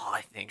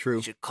 I think True.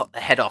 we should cut the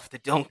head off the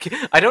donkey.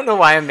 I don't know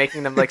why I'm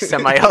making them like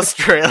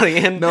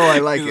semi-Australian. No, I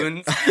like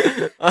goons.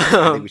 it.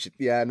 I think we should.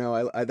 Yeah,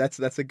 no,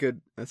 that's a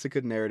good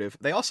narrative.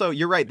 They also,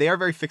 you're right. They are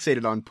very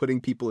fixated on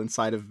putting people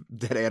inside of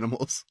dead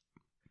animals.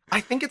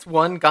 I think it's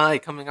one guy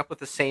coming up with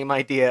the same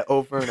idea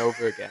over and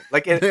over again.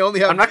 Like They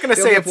only have. I'm not going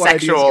to they say only it's have one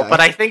ideas sexual, guy. but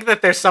I think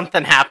that there's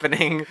something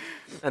happening,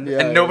 and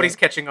Yeah, nobody's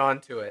catching on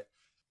to it.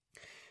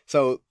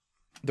 So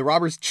the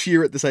robbers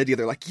cheer at this idea.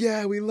 They're like,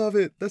 "Yeah, we love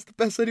it. That's the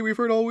best idea we've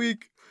heard all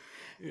week."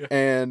 Yeah.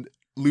 And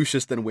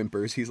Lucius then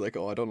whimpers. He's like,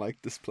 "Oh, I don't like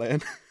this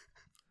plan."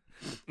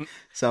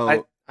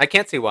 So I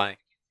can't see why.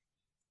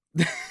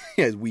 yeah,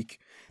 it's weak.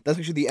 That's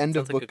actually the end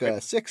Sounds of like a book great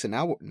one. 6, and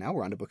now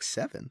we're on to book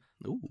 7.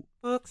 Ooh.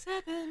 Book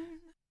 7.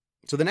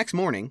 So the next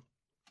morning,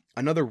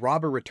 another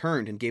robber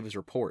returned and gave his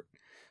report.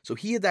 So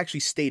he had actually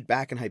stayed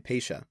back in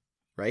Hypatia,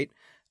 right?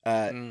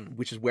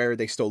 Which is where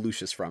they stole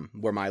Lucius from,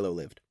 where Milo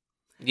lived.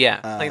 Yeah,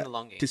 playing the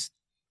long game.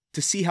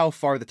 To see how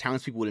far the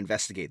townspeople would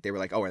investigate. They were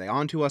like, oh, are they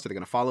on to us? Are they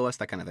going to follow us?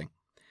 That kind of thing.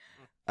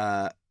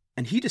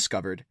 And he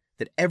discovered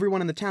that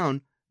everyone in the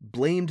town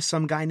blamed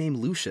some guy named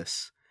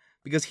Lucius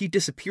because he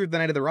disappeared the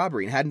night of the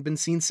robbery and hadn't been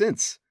seen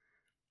since.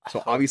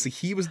 So obviously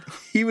he was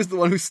the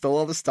one who stole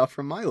all the stuff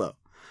from Milo.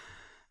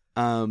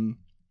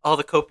 All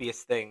the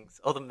copious things,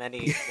 all the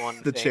many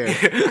one The thing.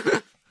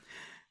 chair.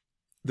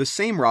 The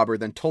same robber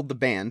then told the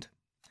band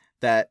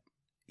that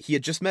he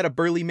had just met a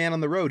burly man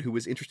on the road who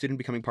was interested in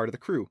becoming part of the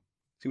crew.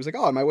 So he was like,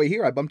 oh, on my way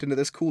here, I bumped into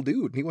this cool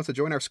dude, and he wants to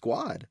join our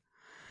squad.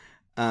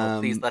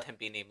 Please let him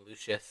be named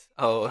Lucius.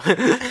 Oh.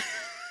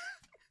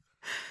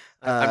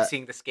 I'm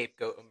seeing the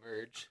scapegoat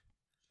emerge.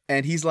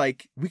 And he's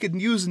like, we could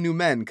use new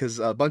men, because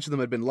a bunch of them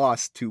had been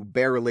lost to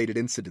bear-related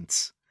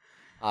incidents.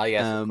 Ah,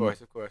 yes, of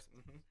course.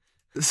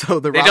 Mhm. So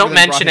the They robber don't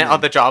then mention brought it him on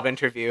in. the job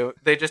interview.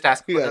 They just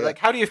ask, Yeah, like,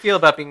 how do you feel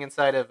about being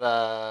inside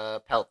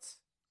of pelts?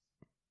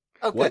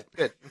 Oh, What?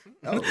 good.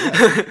 Oh,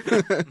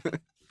 yeah.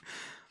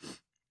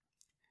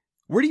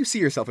 Where do you see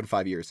yourself in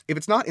 5 years? If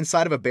it's not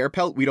inside of a bear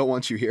pelt, we don't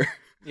want you here.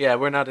 Yeah,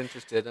 we're not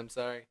interested. I'm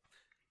sorry.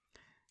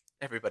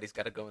 Everybody's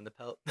got to go in the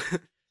pelt.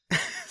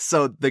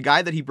 So the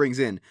guy that he brings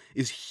in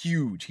is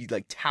huge. He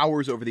like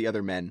towers over the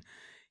other men.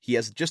 He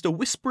has just a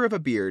whisper of a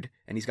beard,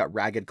 and he's got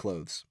ragged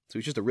clothes. So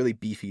he's just a really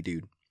beefy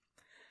dude.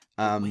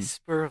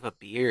 Whisper of a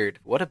beard.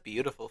 What a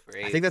beautiful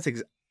phrase. I think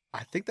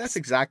that's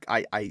exact.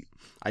 I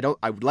don't.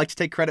 I would like to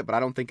take credit, but I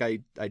don't think I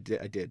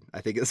did.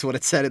 I think that's what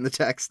it said in the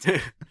text.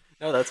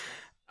 No, that's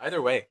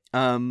either way.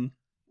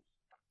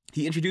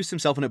 He introduced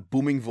himself in a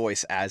booming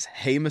voice as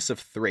Haemus of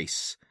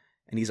Thrace,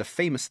 and he's a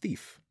famous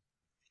thief.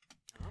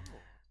 Oh.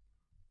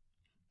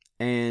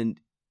 And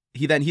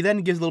he then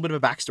gives a little bit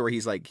of a backstory.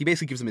 He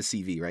basically gives him his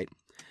CV, right?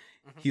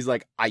 Mm-hmm. He's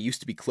like, I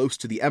used to be close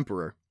to the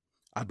Emperor,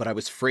 but I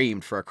was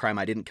framed for a crime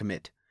I didn't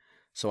commit.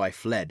 So I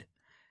fled.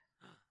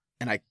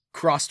 And I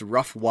crossed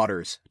rough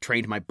waters,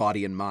 trained my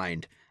body and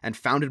mind, and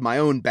founded my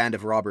own band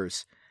of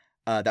robbers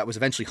that was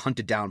eventually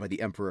hunted down by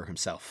the Emperor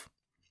himself.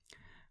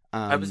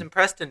 I was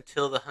impressed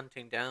until the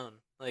hunting down.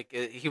 Like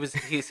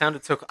he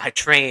sounded so. I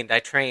trained,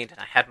 and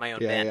I had my own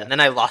band, yeah. and then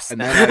I lost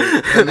And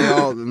them.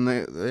 then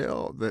they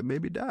all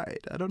maybe died.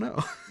 I don't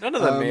know. None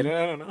of them made it.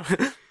 I don't know.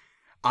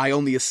 I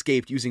only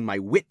escaped using my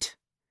wit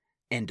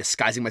and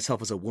disguising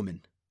myself as a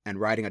woman and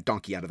riding a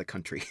donkey out of the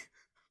country.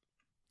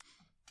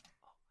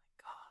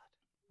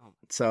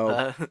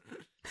 So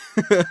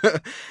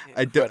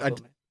Incredible,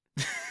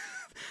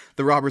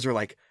 the robbers are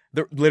like,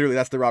 literally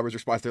that's the robbers'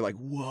 response. They're like,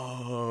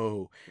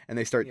 whoa. And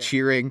they start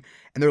cheering.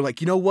 And they're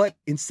like, you know what?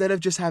 Instead of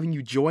just having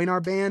you join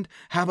our band,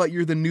 how about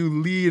you're the new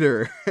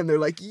leader? And they're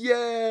like,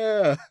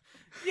 yeah.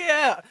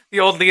 Yeah. The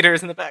old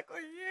leader's in the back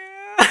like,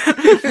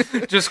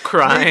 yeah. Just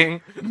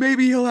crying.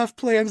 Maybe he'll have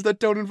plans that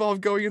don't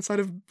involve going inside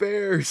of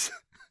bears.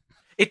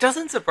 It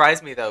doesn't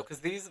surprise me, though, because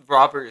these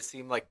robbers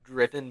seem like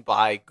driven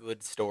by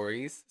good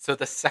stories. So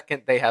the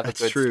second they have That's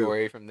a good true.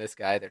 story from this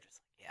guy, they're just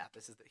like, yeah,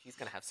 he's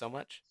going to have so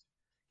much.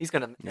 He's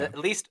going to at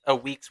least a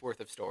week's worth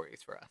of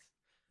stories for us.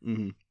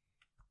 Mm-hmm.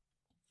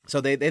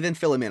 So they then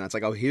fill him in. It's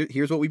like, oh,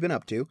 here's what we've been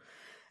up to.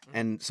 Mm-hmm.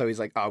 And so he's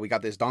like, oh, we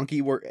got this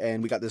donkey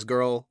and we got this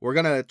girl. We're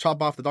going to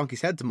chop off the donkey's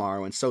head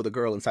tomorrow and sew the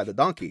girl inside the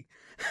donkey.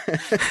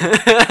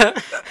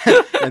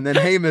 And then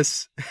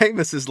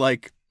Haemus is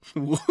like,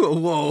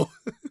 whoa.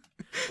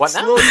 What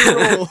now? Slow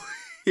your roll.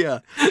 Yeah.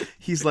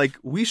 He's like,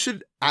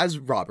 as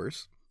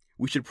robbers,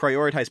 we should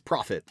prioritize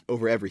profit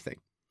over everything.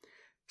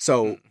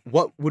 So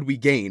what would we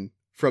gain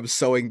from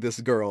sewing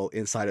this girl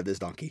inside of this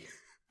donkey?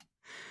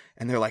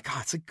 And they're like, oh,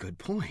 that's a good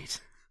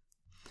point.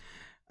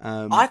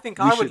 I think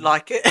I would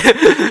like it.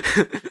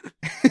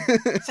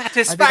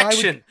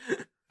 Satisfaction.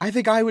 I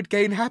think I would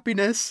gain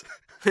happiness.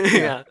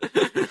 Yeah.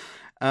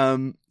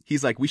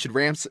 He's like, we should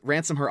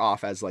ransom her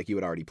off as like you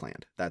had already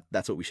planned.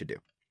 That's what we should do.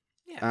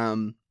 Yeah.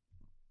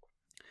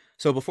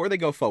 So before they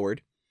go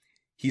forward,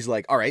 he's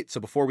like, all right, so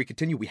before we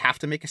continue, we have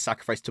to make a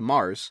sacrifice to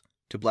Mars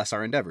to bless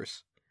our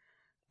endeavors.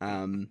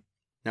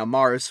 Now,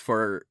 Mars,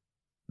 for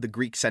the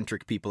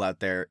Greek-centric people out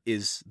there,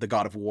 is the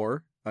god of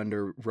war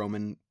under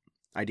Roman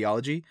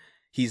ideology.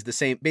 He's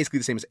basically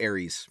the same as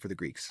Ares for the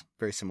Greeks.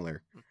 Very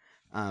similar.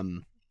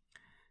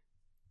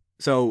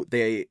 So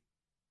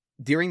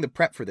during the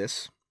prep for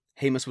this,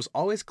 Haemus was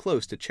always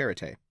close to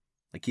Charite,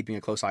 like keeping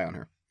a close eye on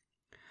her.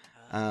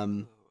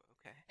 Okay.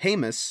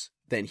 Haemus,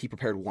 then he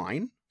prepared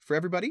wine for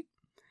everybody,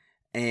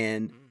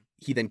 and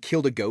he then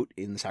killed a goat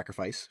in the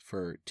sacrifice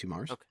to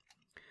Mars. Okay.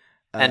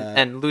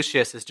 And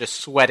Lucius is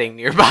just sweating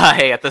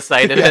nearby at the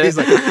sight of it. He's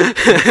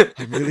like,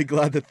 I'm really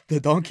glad that the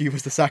donkey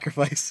was the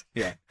sacrifice.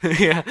 Yeah.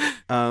 Yeah.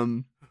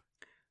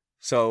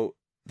 So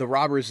the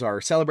robbers are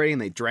celebrating.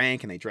 They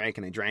drank and they drank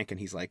and they drank, and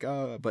he's like,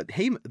 but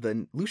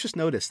then Lucius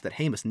noticed that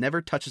Haemus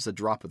never touches a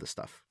drop of the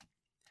stuff.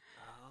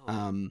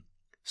 Oh.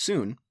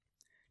 Soon,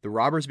 the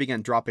robbers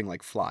began dropping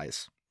like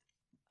flies.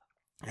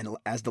 And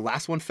as the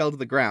last one fell to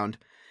the ground,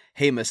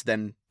 Haemus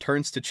then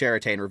turns to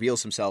Charite and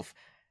reveals himself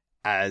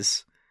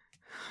as...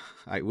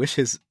 I wish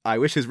his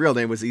real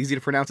name was easy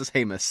to pronounce as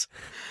Haemus.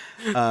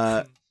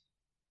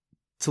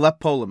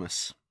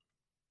 Tlepolemus.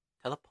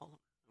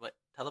 What?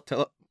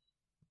 Tlepolemus.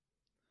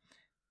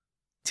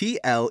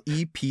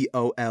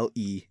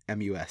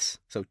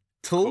 So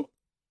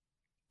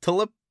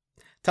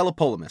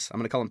Telepolemus. I'm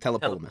going to call him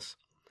Telepolemus.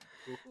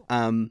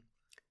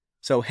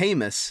 So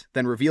Haemus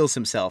then reveals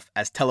himself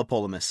as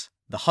Telepolemus,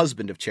 the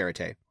husband of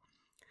Charite.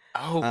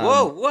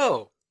 Oh,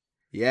 whoa.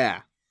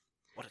 Yeah.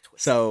 What a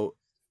twist. So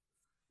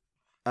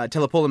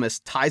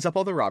Telepolemus ties up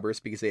all the robbers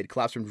because they had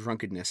collapsed from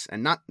drunkenness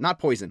and not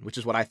poison, which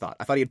is what I thought.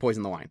 I thought he had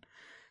poisoned the wine.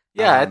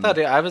 Yeah, I thought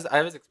I was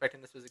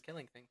expecting this was a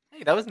killing thing.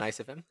 Hey, that was nice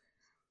of him.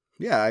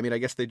 Yeah, I mean, I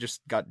guess they just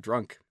got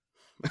drunk,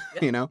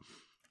 Yeah. you know?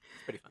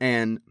 It's pretty fun.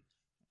 And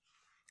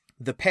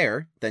the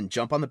pair then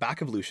jump on the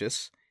back of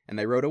Lucius and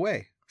they rode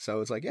away. So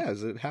it's like, yeah, it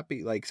was a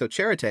happy, like, so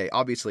Charite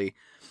obviously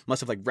must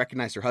have like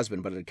recognized her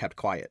husband, but it had kept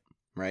quiet,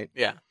 right?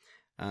 Yeah.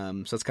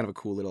 So it's kind of a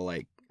cool little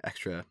like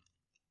extra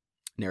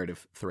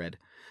narrative thread.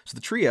 So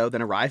the trio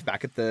then arrived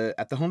back at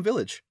the home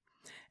village,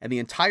 and the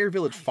entire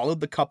village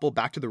followed the couple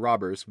back to the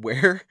robbers.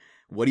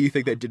 What do you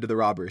think they did to the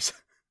robbers?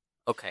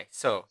 Okay,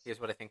 so here's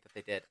what I think that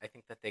they did. I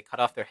think that they cut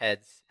off their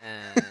heads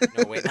and...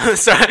 No, wait. No,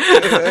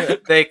 sorry.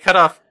 They cut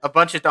off a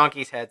bunch of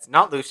donkeys' heads.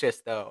 Not Lucius,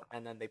 though.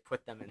 And then they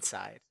put them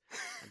inside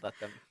and let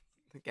them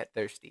get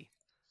thirsty.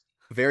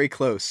 Very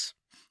close.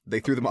 They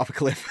threw them off a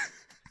cliff.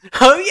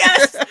 Oh,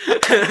 yes!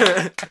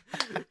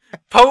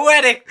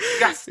 Poetic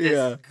justice.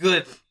 Yeah.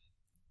 Good.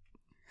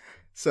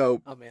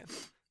 So, Oh, man.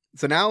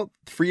 so now,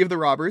 free of the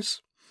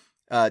robbers,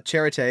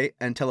 Charite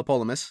and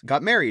Telepolemus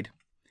got married.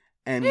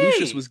 And Hey!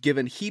 Lucius was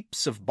given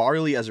heaps of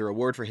barley as a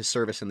reward for his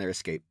service in their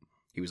escape.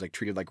 He was like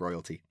treated like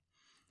royalty.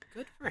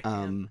 Good for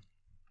him.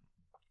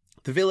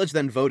 The village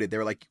then voted. They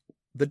were like,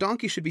 the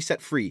donkey should be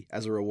set free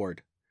as a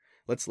reward.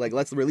 Let's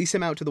release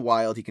him out to the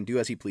wild. He can do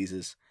as he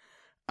pleases.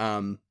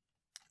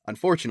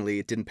 Unfortunately,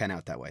 it didn't pan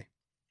out that way.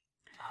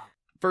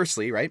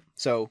 Firstly, right?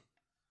 So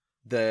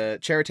the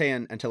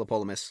Charite and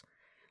Telepolemus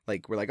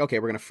were like, okay,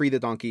 we're going to free the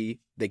donkey.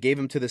 They gave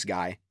him to this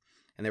guy.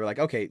 And they were like,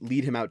 okay,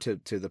 lead him out to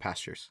the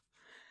pastures.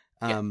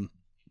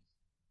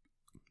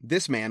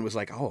 This man was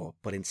like, oh,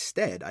 but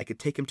instead I could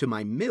take him to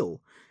my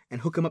mill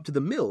and hook him up to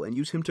the mill and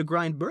use him to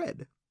grind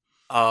bread.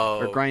 Oh,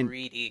 Or grind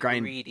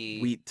greedy.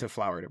 wheat to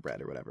flour to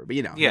bread or whatever. But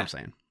you know what Yeah. I'm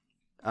saying.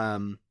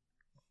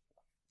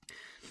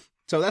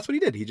 So that's what he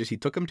did. He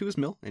took him to his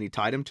mill and he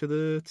tied him to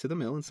the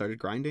mill and started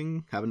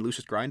grinding, having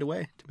Lucius grind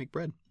away to make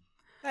bread.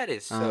 That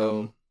is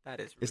so... that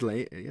is... It's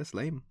really- lame. Yes,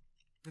 lame.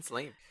 It's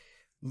lame.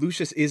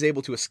 Lucius is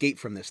able to escape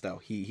from this though.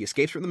 He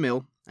escapes from the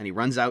mill and he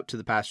runs out to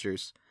the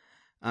pastures.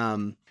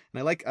 And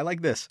I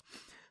like this.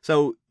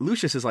 So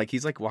Lucius is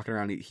he's walking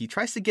around. He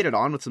tries to get it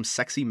on with some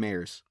sexy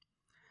mares.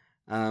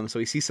 So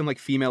he sees some like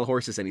female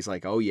horses and he's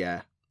like, oh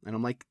yeah. And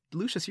I'm like,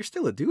 Lucius, you're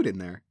still a dude in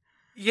there.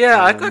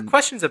 Yeah, I've got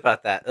questions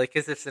about that. Like,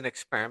 is this an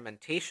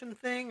experimentation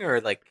thing,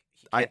 or like?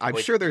 I'm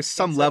sure there's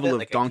some level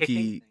of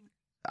donkey.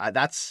 I'm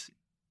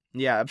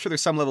sure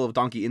there's some level of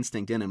donkey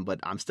instinct in him, but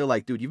I'm still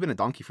like, dude, you've been a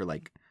donkey for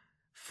like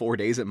 4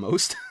 days at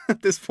most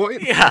at this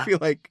point. Yeah. I feel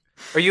like.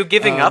 Are you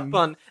giving up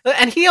on?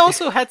 And he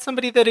also had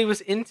somebody that he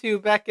was into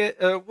back at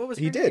what was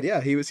he her did? name?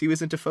 Yeah, he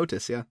was into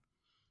Photis. Yeah.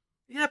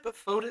 Yeah, but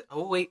Fotis.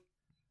 Oh wait,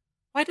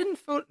 why didn't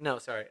Fotis? No,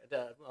 sorry.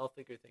 I'll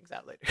figure things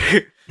out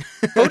later.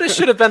 Fotis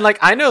should have been like,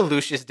 I know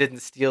Lucius didn't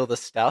steal the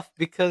stuff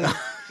because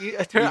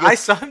I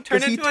saw him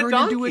turn into a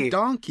donkey. Into a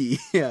donkey.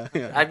 Yeah.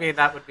 I mean,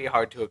 that would be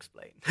hard to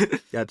explain.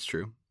 That's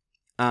true.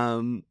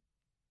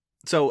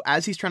 So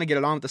as he's trying to get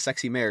it on with the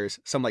sexy mares,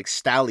 some like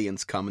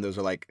stallions come and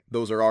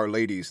those are our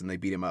ladies, and they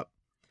beat him up.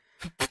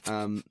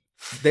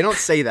 They don't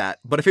say that,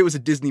 but if it was a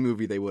Disney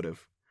movie, they would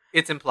have.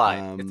 It's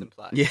implied. It's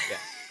implied. Yeah.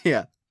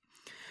 Yeah.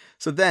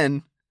 So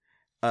then,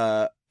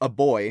 a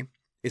boy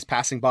is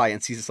passing by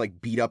and sees this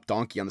like beat up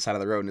donkey on the side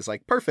of the road and is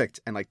like, perfect,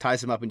 and like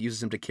ties him up and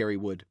uses him to carry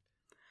wood.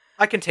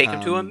 I can take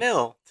him to a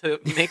mill to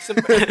make some.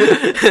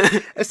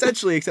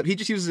 Essentially, except he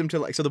just uses him to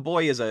like. So the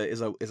boy is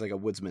like a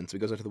woodsman, so he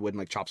goes out to the wood and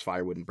like chops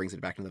firewood and brings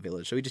it back into the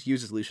village. So he just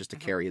uses Lucius to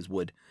carry his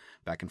wood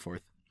back and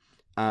forth.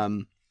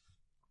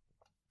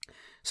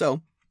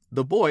 So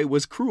the boy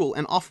was cruel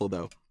and awful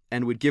though,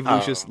 and would give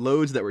Lucius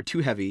loads that were too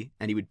heavy,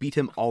 and he would beat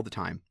him all the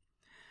time.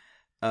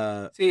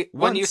 See,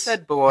 when you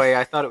said boy,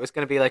 I thought it was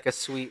going to be like a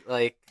sweet,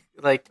 like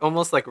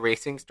almost like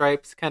Racing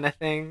Stripes kind of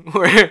thing,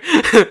 where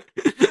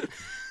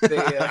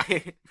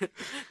the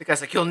guy's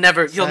like, you'll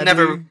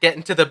never get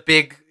into the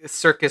big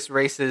circus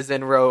races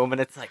in Rome, and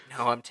it's like,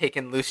 no, I'm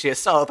taking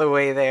Lucius all the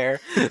way there.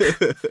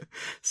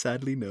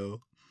 Sadly,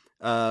 no.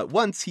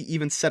 Once he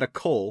even set a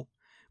coal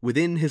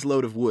within his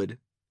load of wood,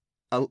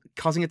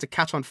 causing it to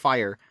catch on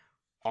fire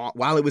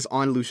while it was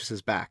on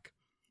Lucius's back.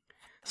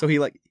 So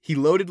he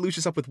loaded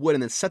Lucius up with wood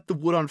and then set the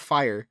wood on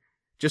fire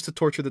just to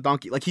torture the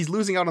donkey. Like, he's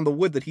losing out on the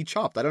wood that he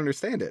chopped. I don't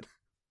understand it.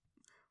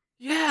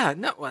 Yeah,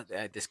 no, well,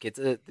 this kid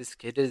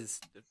is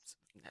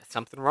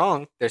something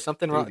wrong. There's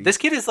something wrong. Dude, this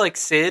kid is like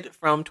Sid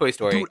from Toy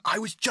Story. Dude, I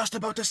was just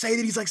about to say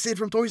that he's like Sid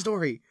from Toy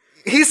Story.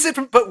 He's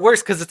Sid but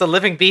worse because it's a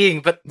living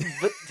being. But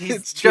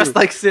he's just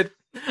like Sid.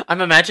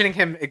 I'm imagining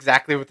him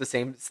exactly with the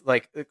same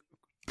like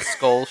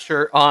skull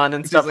shirt on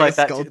and stuff like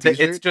that.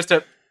 It's just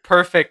a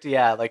perfect,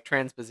 like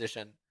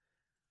transposition.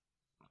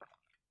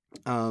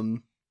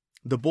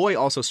 The boy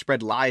also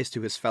spread lies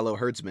to his fellow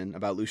herdsmen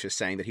about Lucius,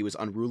 saying that he was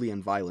unruly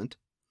and violent.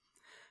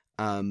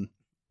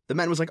 The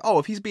man was like, oh,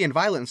 if he's being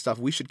violent and stuff,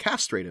 we should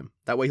castrate him.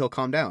 That way he'll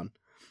calm down.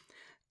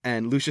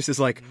 And Lucius is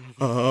like,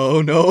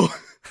 oh, no.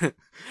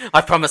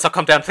 I promise I'll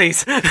calm down,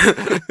 please.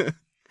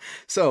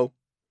 So,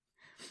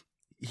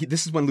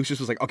 this is when Lucius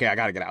was like, okay, I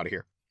gotta get out of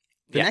here.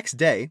 The next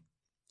day,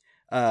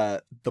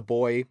 the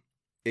boy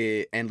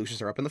and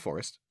Lucius are up in the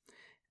forest,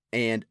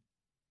 and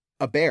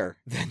a bear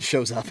then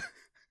shows up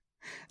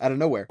out of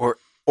nowhere.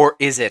 Or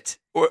is it?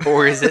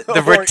 Or is it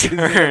the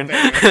return?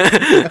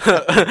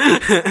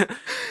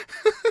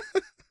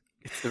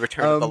 It's the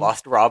return of the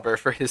lost robber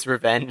for his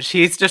revenge.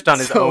 He's just on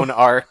his own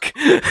arc.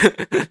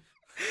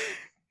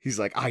 He's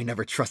like, I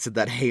never trusted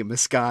that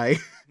Hamus guy.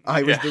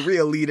 I was the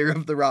real leader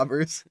of the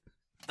robbers.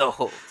 The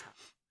whole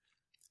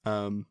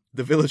time.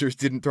 The villagers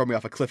didn't throw me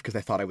off a cliff because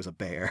they thought I was a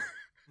bear.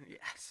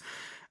 Yes.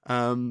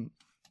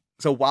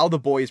 So while the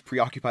boy is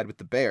preoccupied with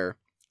the bear,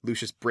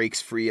 Lucius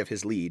breaks free of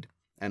his lead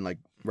and like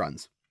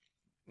runs.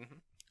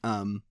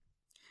 Mm-hmm.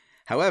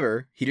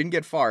 However, he didn't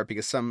get far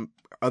because some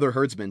other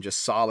herdsmen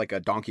just saw like a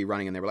donkey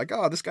running and they were like,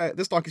 oh, this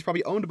donkey's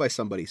probably owned by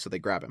somebody. So they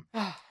grab him.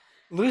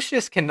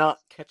 Lucius cannot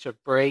catch a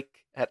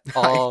break at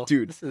all.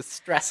 Dude, this is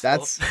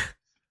stressful.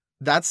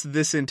 That's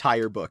this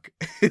entire book.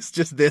 It's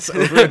just this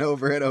over and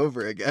over and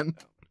over again.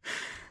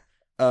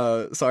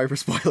 Sorry for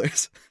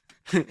spoilers.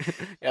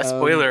 Yeah,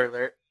 spoiler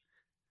alert.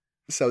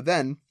 So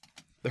then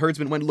the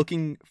herdsman went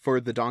looking for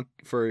the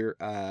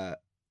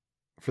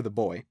for the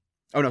boy.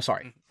 Oh no,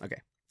 sorry.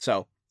 Okay.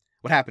 So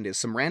what happened is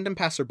some random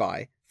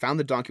passerby found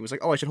the donkey and was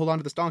like, oh, I should hold on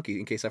to this donkey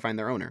in case I find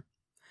their owner.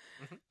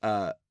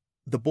 Mm-hmm.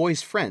 The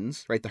boy's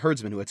friends, right, the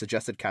herdsman who had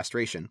suggested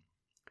castration,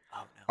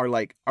 are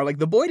like,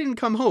 the boy didn't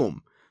come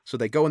home. So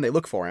they go and they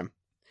look for him.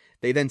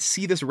 They then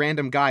see this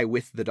random guy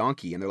with the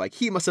donkey, and they're like,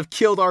 he must have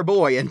killed our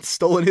boy and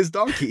stolen his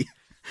donkey.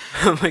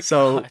 Oh my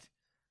God.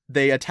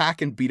 They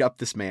attack and beat up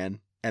this man,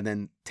 and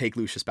then take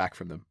Lucius back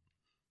from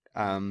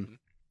them.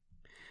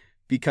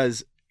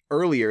 Because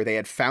earlier they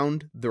had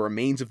found the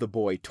remains of the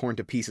boy torn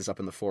to pieces up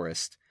in the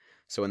forest.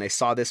 So when they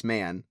saw this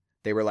man,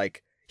 they were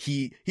like,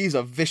 he's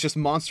a vicious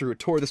monster who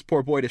tore this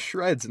poor boy to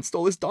shreds and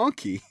stole his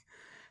donkey.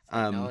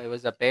 No, it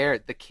was a bear.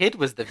 The kid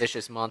was the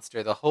vicious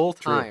monster the whole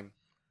time.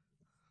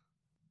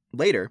 True.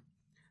 Later,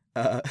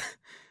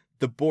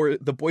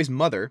 the boy's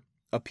mother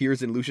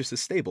appears in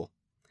Lucius's stable,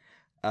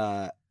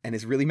 and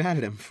is really mad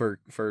at him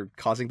for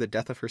causing the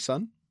death of her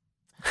son?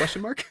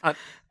 Question mark.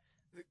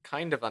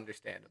 Kind of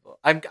understandable.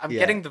 I'm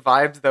getting the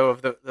vibes though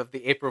of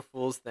the April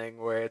Fool's thing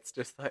where it's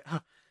just like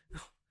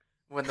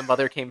when the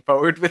mother came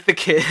forward with the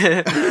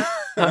kid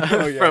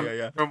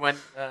from when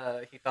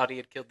he thought he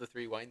had killed the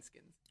 3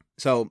 wineskins.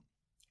 So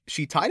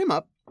she tied him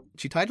up.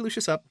 She tied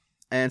Lucius up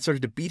and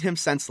started to beat him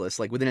senseless,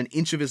 like within an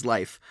inch of his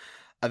life,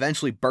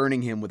 eventually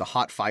burning him with a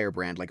hot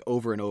firebrand, like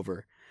over and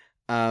over.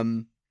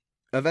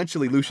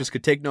 Eventually, Lucius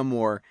could take no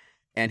more,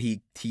 and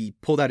he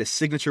pulled out his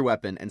signature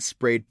weapon and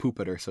sprayed poop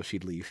at her so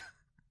she'd leave.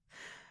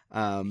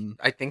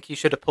 I think he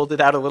should have pulled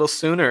it out a little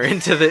sooner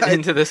into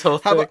this whole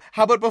thing.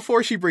 How about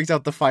before she brings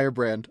out the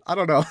firebrand? I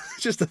don't know.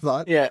 Just a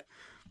thought. Yeah.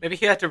 Maybe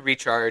he had to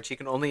recharge. He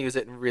can only use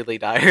it in really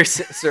dire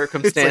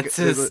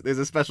circumstances. There's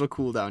a special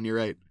cooldown. You're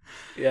right.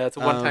 Yeah, it's a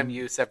one-time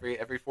use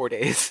every 4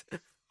 days.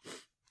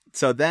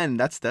 So then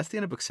that's the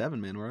end of book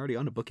 7, man. We're already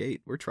on to book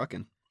 8. We're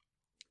trucking.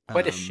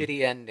 Quite a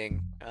shitty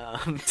ending.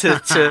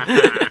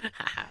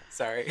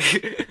 Sorry.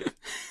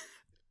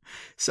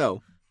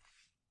 So,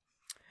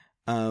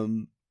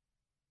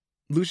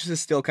 Lucius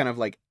is still kind of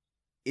like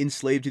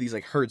enslaved to these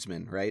like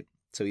herdsmen, right?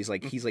 So he's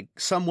like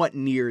somewhat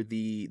near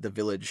the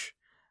village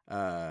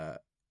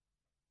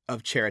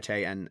of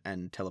Charite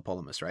and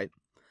Telepolemus, right?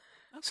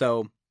 Okay.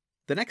 So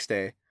the next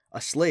day,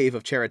 a slave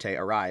of Charite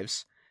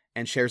arrives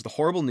and shares the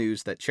horrible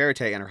news that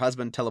Charite and her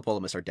husband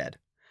Telepolemus are dead.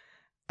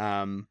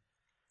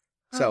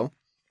 So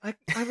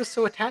I was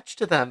so attached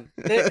to them.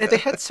 They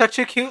had such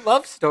a cute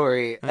love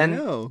story. And I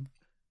know.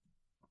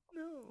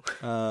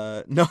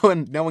 No. No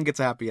one gets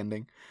a happy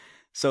ending.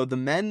 So the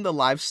men, the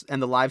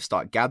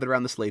livestock gathered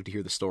around the slave to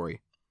hear the story.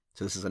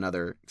 So this is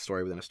another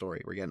story within a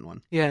story. We're getting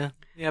one. Yeah.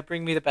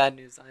 Bring me the bad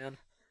news, Zion.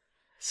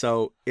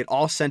 So it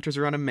all centers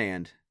around a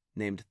man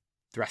named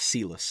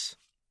Thrasyllus.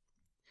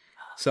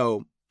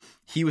 So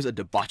he was a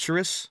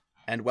debaucherous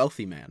and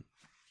wealthy man.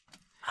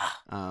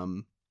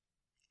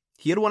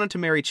 He had wanted to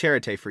marry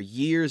Charite for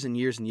years and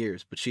years and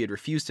years, but she had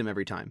refused him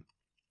every time.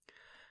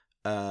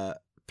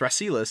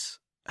 Thrasyllus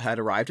had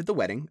arrived at the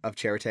wedding of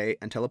Charite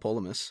and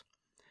Telepolemus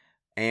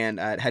and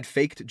had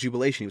faked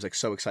jubilation. He was like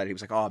so excited. He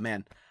was like, "Oh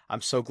man,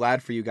 I'm so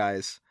glad for you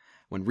guys."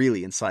 When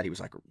really inside he was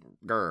like,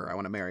 "Grr, I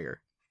want to marry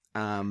her."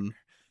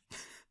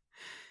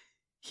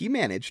 He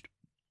managed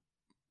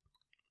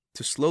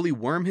to slowly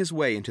worm his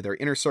way into their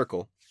inner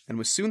circle and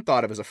was soon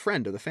thought of as a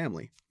friend of the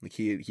family. Like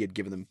he had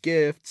given them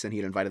gifts and he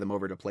had invited them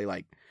over to play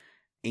like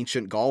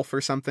ancient golf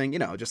or something,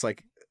 just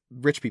like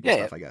rich people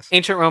stuff, I guess.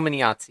 Ancient Roman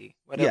Yahtzee.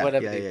 Whatever.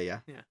 Yeah.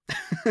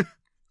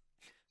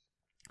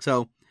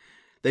 So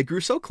they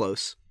grew so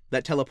close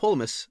that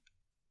Telepolemus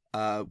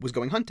was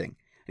going hunting.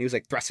 And he was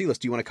like, "Thrasyllus,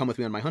 do you want to come with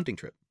me on my hunting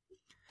trip?"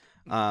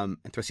 And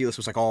Thrasyllus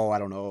was like, "Oh, I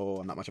don't know.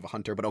 I'm not much of a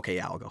hunter, but okay,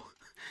 yeah, I'll go."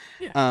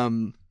 Yeah.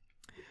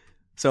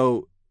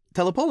 So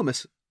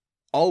Telepolemus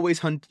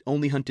always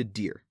only hunted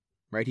deer,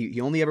 right?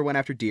 He only ever went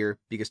after deer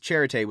because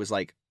Charite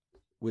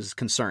was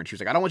concerned. She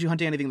was like, "I don't want you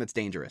hunting anything that's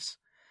dangerous."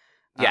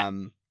 Yeah.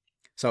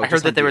 So I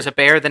heard that there was a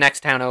bear the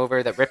next town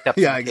over that ripped up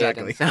some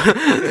exactly.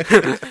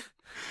 kid.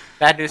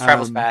 Bad news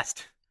travels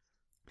fast.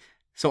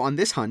 So on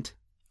this hunt,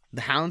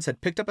 the hounds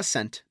had picked up a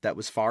scent that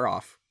was far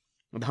off.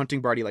 The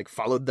hunting party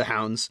followed the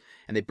hounds,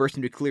 and they burst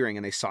into a clearing,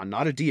 and they saw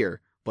not a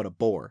deer, but a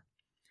boar.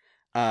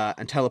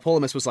 And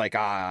Telepolemus was like,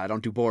 "I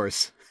don't do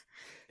boars."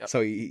 Yep.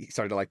 So he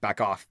started to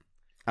back off.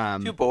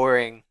 Too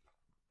boring.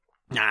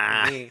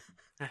 Nah.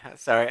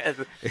 Sorry,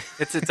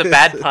 it's a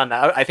bad pun.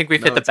 I think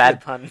we've hit the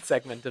bad pun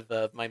segment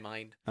of my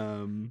mind.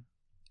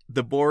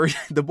 The boar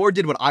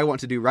did what I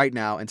want to do right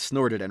now and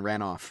snorted and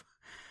ran off.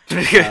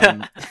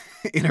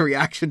 In a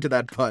reaction to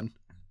that pun.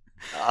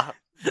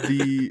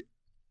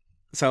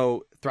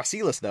 So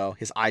Thrasyllus, though,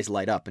 his eyes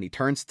light up and he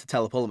turns to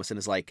Telepolemus and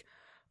is like,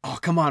 "Oh,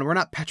 come on, we're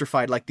not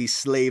petrified like these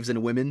slaves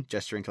and women,"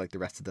 gesturing to the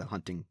rest of the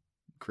hunting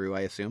crew,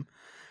 I assume.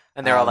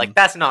 And they're all like,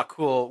 "That's not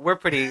cool. We're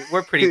pretty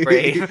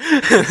brave."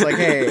 It's like,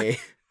 "Hey,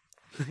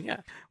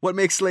 yeah, what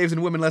makes slaves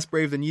and women less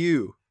brave than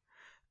you?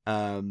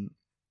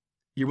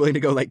 You're willing to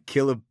go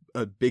kill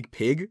a big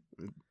pig?"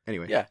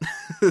 Anyway, yeah,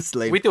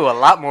 slave. We do a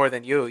lot more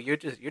than you. You're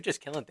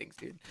just killing things,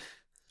 dude.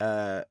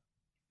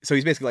 So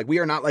he's basically like, "We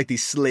are not like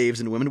these slaves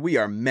and women. We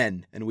are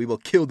men, and we will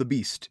kill the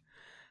beast."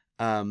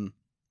 So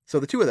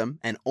the two of them,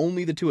 and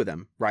only the two of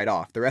them, ride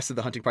off. The rest of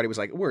the hunting party was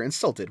like, "We're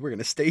insulted. We're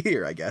gonna stay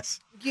here, I guess."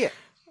 Yeah.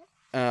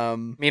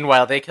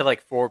 Meanwhile, they kill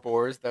 4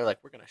 boars. They're like,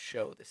 "We're gonna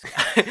show this guy."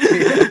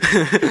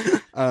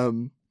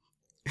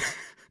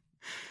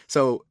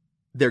 So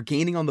they're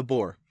gaining on the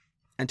boar,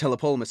 and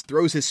Telepolemus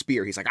throws his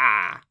spear. He's like,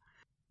 "Ah!"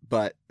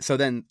 But so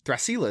then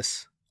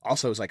Thrasyllus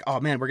also is like,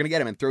 "Oh man, we're gonna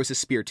get him," and throws his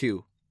spear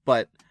too.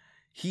 But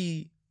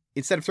he,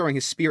 instead of throwing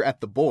his spear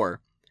at the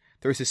boar,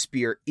 throws his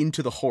spear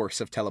into the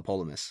horse of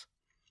Telepolemus.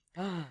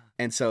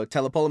 And so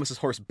Telepolemus'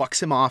 horse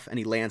bucks him off and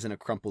he lands in a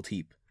crumpled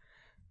heap.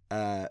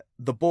 The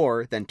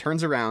boar then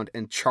turns around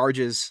and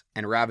charges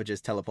and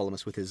ravages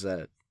Telepolemus with his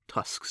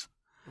tusks.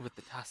 With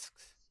the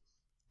tusks.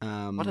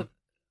 Oh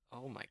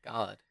my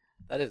god.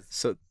 That is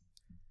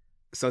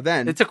so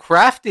then it's a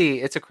crafty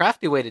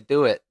way to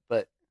do it,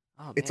 but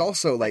it's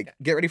also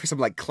get ready for some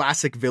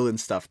classic villain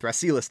stuff.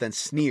 Thrasyllus then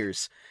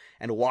sneers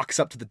and walks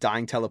up to the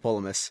dying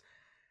Telepolemus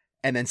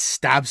and then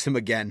stabs him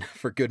again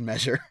for good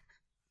measure.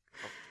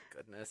 Oh,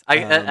 goodness.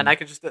 I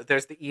can just,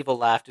 there's the evil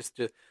laugh just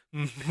to,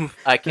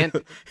 I can't.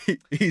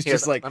 He's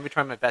just let me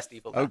try my best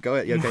evil laugh. Oh, go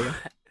ahead. Yeah, okay.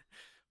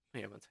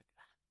 Yeah, 1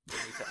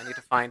 second. I need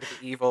to find the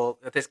evil,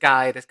 this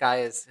guy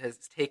has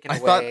taken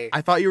away.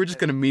 I thought you were just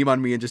going to meme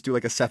on me and just do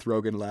a Seth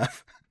Rogen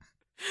laugh.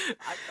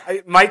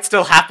 It might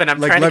still happen. I'm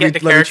trying to get the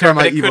character,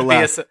 but it could be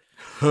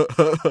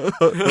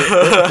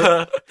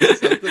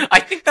I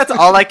think that's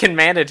all I can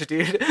manage,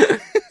 dude. I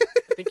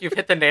think you've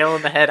hit the nail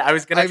on the head. I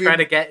was gonna try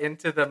to get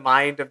into the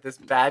mind of this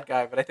bad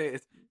guy, but I think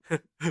it's.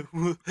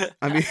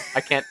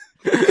 I can't.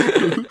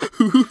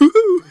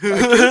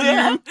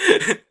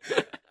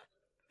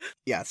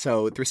 Yeah.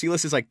 So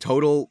Thrasyllus is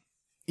total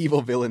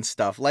evil villain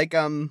stuff,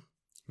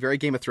 very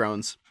Game of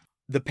Thrones.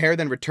 The pair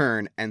then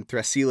return, and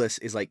Thrasyllus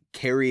is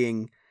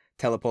carrying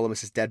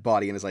Telepolemus' dead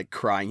body and is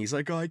crying. He's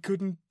like, "Oh, I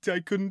couldn't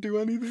do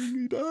anything.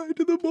 He died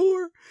to the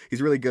boar."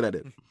 He's really good at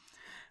it.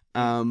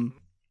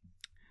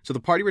 So the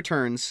party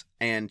returns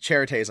and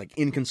Charite is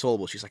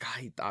inconsolable. She's like,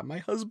 "I thought my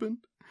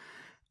husband."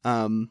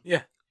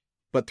 Yeah.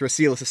 But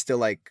Thrasyllus is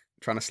still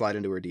trying to slide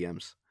into her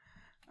DMs.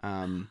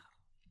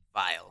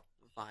 Vile.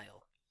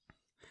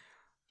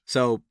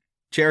 So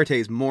Charite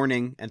is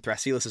mourning, and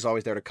Thrasyllus is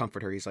always there to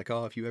comfort her. He's like,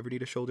 "Oh, if you ever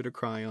need a shoulder to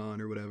cry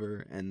on or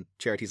whatever." And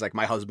Charity's like,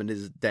 "My husband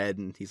is dead,"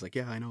 and he's like,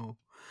 "Yeah, I know."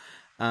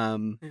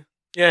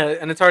 Yeah,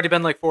 and it's already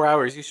been like 4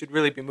 hours. You should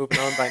really be moving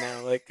on by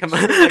now. Like, come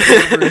on.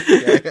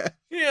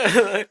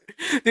 Yeah. Like,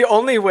 the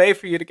only way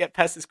for you to get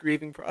past this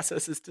grieving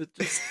process is to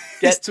just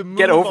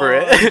get over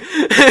it.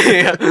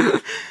 Yeah.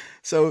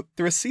 So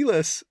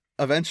Thrasyllus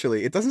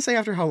eventually, it doesn't say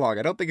after how long.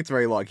 I don't think it's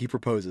very long. He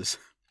proposes.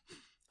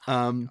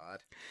 God.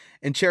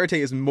 And Charite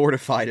is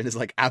mortified and is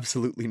like,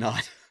 absolutely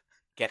not.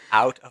 Get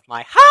out of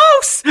my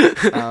house!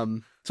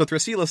 So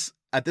Thrasyllus,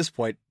 at this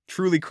point,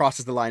 truly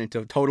crosses the line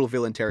into total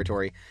villain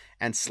territory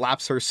and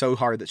slaps her so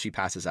hard that she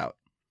passes out.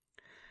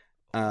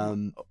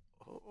 Yeah,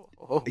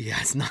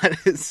 it's not.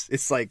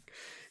 It's like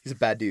he's a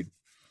bad dude.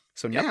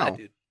 So now,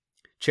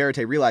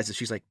 Charite realizes,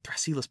 she's like,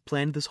 Thrasyllus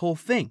planned this whole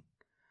thing.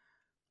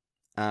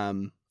 I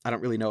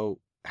don't really know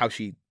how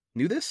she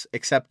knew this,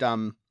 except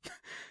so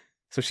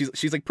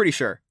she's like pretty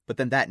sure. But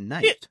then that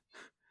night,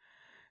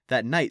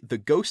 the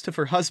ghost of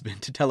her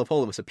husband,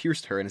 Telepolemus,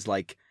 appears to her and is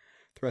like,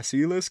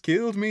 Thrasyllus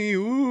killed me.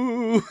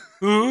 Ooh,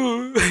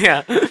 ooh,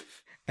 yeah.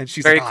 And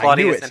she's very like,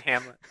 Claudius and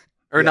Hamlet,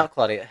 or not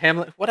Claudius,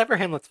 Hamlet, whatever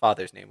Hamlet's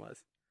father's name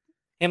was.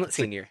 Hamlet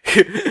Senior.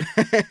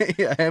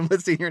 Yeah,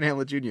 Hamlet Senior and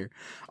Hamlet Junior.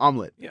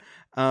 Omelet. Yeah.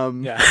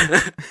 Yeah.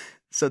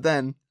 So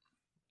then,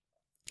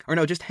 or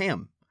no, just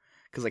Ham,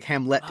 because like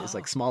Hamlet is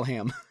like small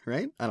ham,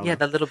 right? I don't know. Yeah,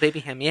 that little baby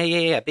ham.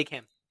 Yeah, big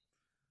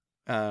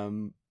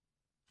ham.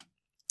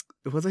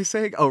 What was I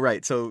saying? Oh,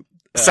 right. So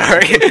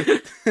sorry.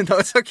 No,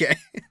 it's okay.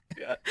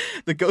 Yeah.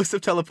 The ghost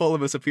of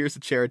Telepolemus appears to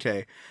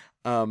Charite,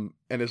 and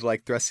is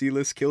like,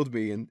 Thrasyllus killed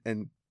me,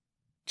 and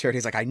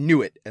Charity's like, I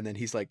knew it, and then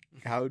he's like,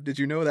 how did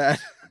you know that?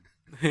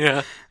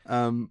 Yeah.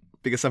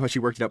 Because somehow she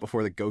worked it out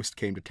before the ghost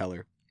came to tell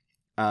her.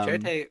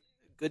 Charite,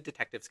 good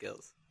detective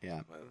skills.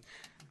 Yeah.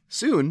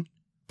 Soon,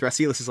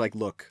 Thrasyllus is like,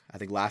 look, I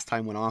think last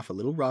time went off a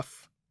little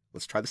rough.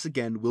 Let's try this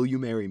again. Will you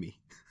marry me?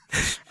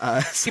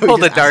 So he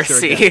pulled a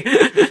Darcy.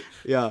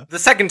 Yeah. The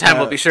second time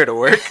will be sure to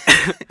work.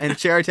 And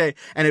Charite,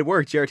 and it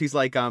worked. Charity's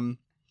like,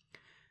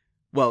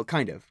 well,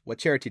 kind of. What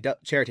Charite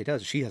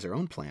does is she has her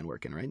own plan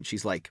working, right? And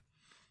she's like,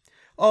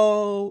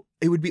 oh,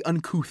 it would be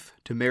uncouth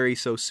to marry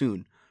so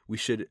soon. We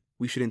should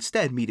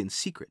instead meet in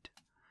secret.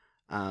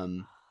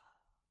 And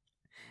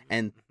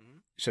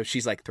so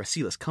she's like,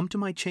 Thrasyllus, come to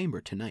my chamber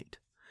tonight.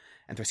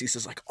 And Thrasyllus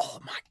is like, oh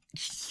my,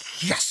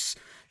 yes!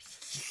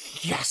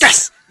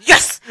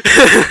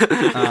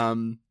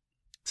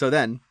 So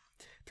then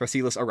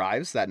Thrasyllus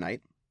arrives that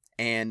night,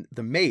 and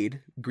the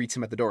maid greets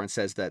him at the door and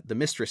says that the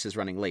mistress is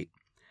running late,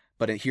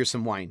 but here's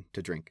some wine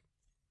to drink.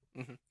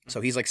 Mm-hmm.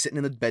 So he's like sitting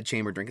in the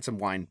bedchamber drinking some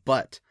wine,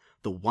 but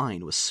the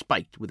wine was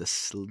spiked with a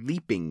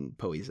sleeping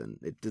poison.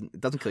 It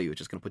doesn't kill you, it's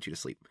just going to put you to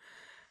sleep.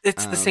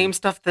 It's the same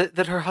stuff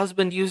that her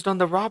husband used on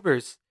the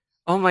robbers.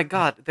 Oh my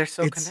god, they're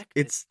so connected.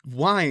 It's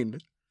wine.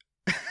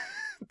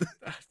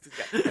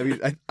 I mean,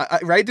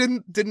 right?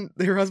 Didn't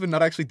her husband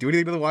not actually do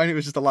anything to the wine? It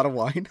was just a lot of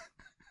wine.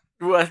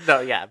 Well, no,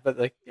 yeah, but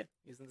like,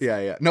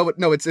 yeah. No,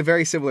 it's a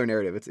very similar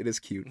narrative. It is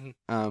cute.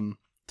 Mm-hmm.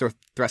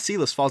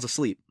 Thrasyllus falls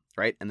asleep,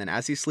 right? And then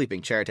as he's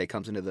sleeping, Charite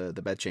comes into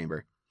the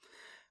bedchamber.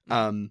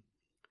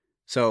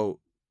 So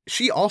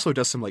she also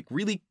does some like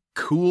really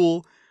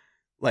cool,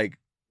 like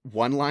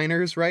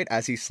one-liners, right?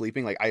 As he's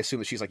sleeping, like I assume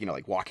that she's like,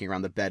 like walking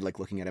around the bed, like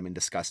looking at him in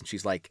disgust, and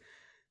she's like,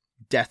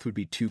 "Death would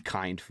be too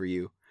kind for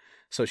you."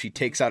 So she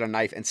takes out a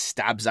knife and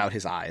stabs out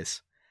his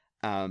eyes.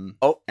 And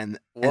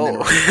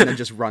then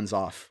just runs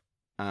off.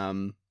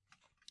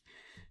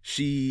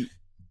 She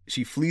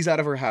flees out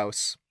of her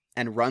house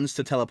and runs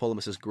to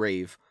Telepolemus's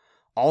grave.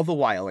 All the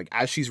while, like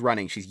as she's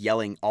running, she's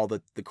yelling all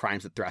the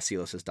crimes that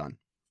Thrasyllus has done.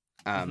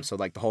 So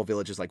like the whole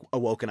village is like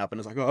awoken up and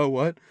is like, oh,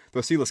 what?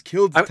 Thrasyllus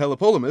killed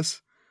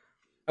Telepolemus.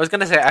 I was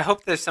gonna say, I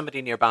hope there's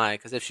somebody nearby,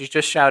 because if she's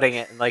just shouting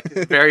it in like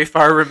very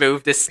far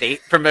removed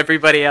estate from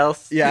everyody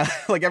else, yeah,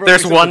 like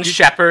there's one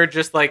shepherd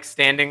just like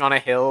standing on a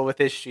hill with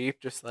his sheep,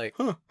 just like,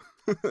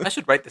 I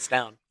should write this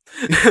down.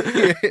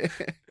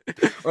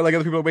 Or like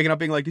other people are waking up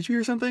being like, did you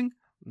hear something?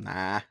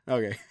 Nah.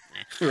 Okay.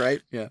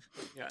 Right? Yeah.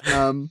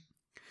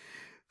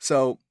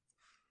 So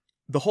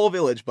the whole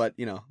village,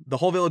 the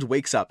whole village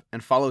wakes up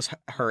and follows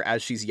her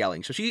as she's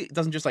yelling. So she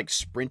doesn't just like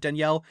sprint and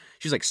yell.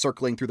 She's like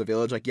circling through the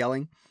village, like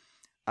yelling.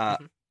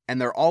 And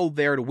they're all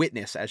there to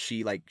witness as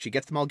she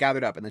gets them all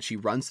gathered up, and then she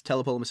runs to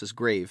Telepolemus's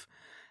grave.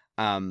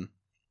 And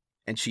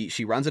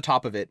she runs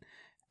atop of it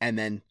and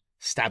then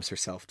stabs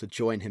herself to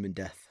join him in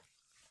death.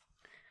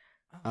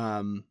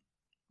 The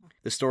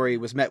story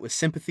was met with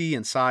sympathy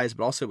and sighs,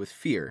 but also with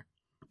fear,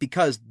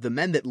 because the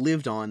men that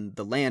lived on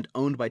the land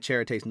owned by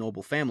Charite's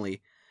noble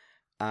family,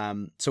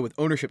 so with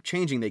ownership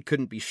changing, they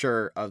couldn't be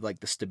sure of like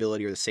the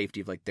stability or the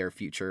safety of like their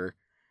future,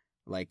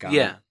 like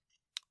their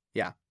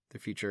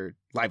future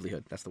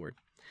livelihood. That's the word.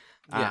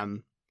 Yeah.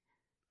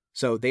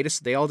 So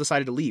they all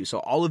decided to leave. So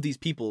all of these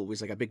people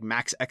was like a big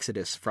max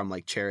exodus from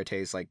like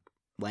Charite's like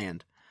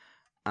land.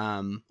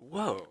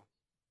 Whoa.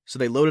 So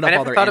they loaded up all their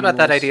I never thought animals.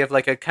 about that idea of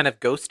like a kind of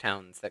ghost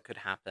towns that could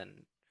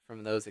happen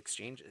from those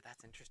exchanges.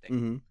 That's interesting.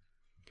 Mm-hmm.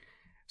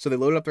 So they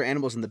loaded up their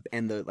animals,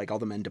 and the like all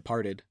the men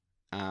departed.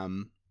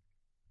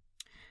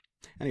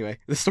 Anyway,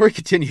 the story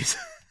continues.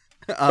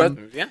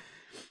 Yeah.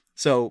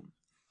 So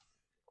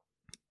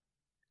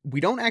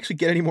we don't actually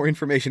get any more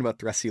information about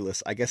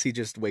Thrasyllus. I guess he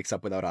just wakes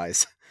up without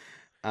eyes.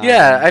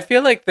 Yeah, I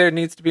feel like there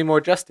needs to be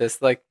more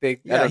justice. Like I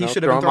don't know,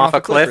 should throw have him off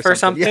a cliff or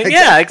something.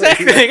 Yeah,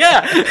 exactly.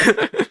 Yeah.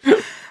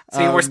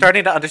 See, we're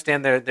starting to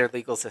understand their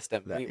legal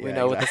system. We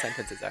know what the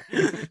sentences are.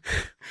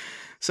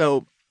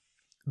 So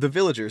the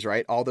villagers,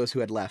 right, all those who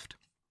had left,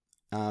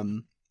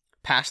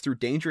 passed through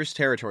dangerous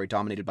territory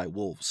dominated by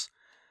wolves.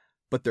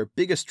 But their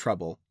biggest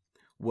trouble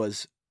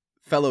was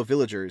fellow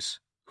villagers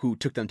who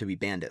took them to be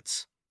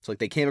bandits. So like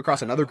they came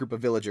across another group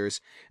of villagers,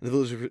 and the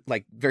villagers,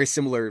 like very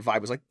similar vibe,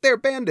 was like, they're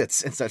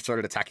bandits, and so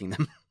started attacking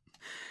them.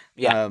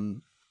 Yeah.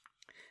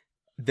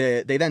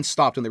 They then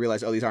stopped when they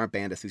realized, oh, these aren't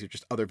bandits, these are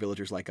just other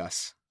villagers like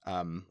us,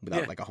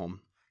 without like a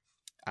home.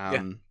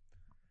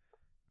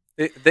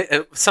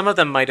 Some of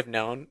them might have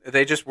known.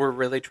 They just were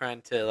really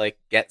trying to like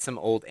get some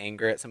old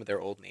anger at some of their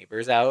old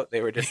neighbors out.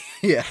 They were just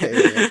yeah.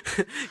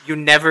 You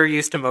never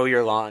used to mow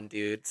your lawn,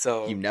 dude.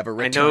 So you never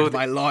returned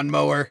my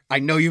lawnmower. I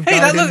know you've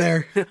got it in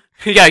there.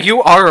 Yeah,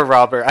 you are a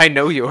robber. I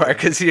know you are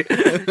because you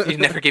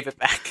never gave it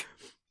back.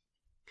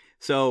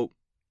 So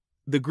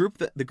the group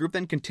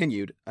then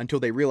continued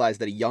until they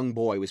realized that a young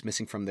boy was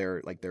missing from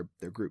their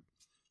group.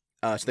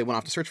 So they went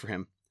off to search for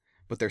him,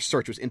 but their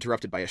search was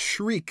interrupted by a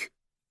shriek.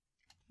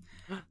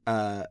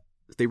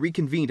 They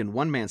reconvened, and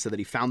one man said that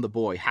he found the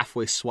boy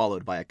halfway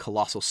swallowed by a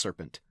colossal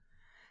serpent.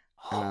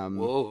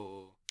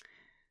 Whoa!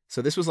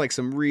 So this was like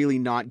some really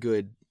not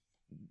good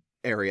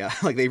area.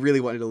 Like they really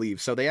wanted to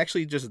leave. So they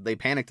actually they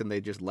panicked and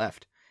they just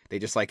left. They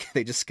just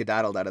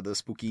skedaddled out of the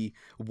spooky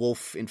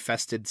wolf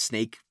infested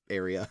snake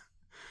area.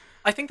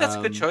 I think that's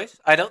a good choice.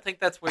 I don't think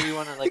that's where you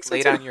want to like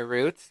lay down your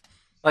roots.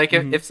 Like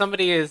if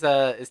somebody is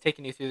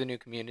taking you through the new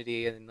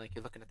community and like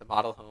you're looking at the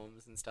model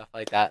homes and stuff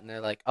like that, and they're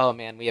like, oh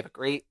man, we have a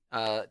great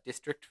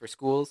district for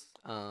schools.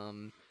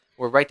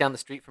 We're right down the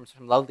street from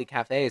some lovely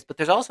cafes, but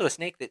there's also a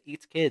snake that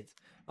eats kids.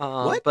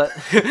 What? But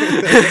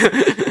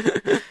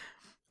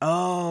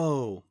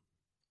oh,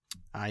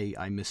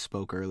 I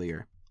misspoke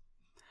earlier.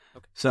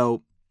 Okay.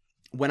 So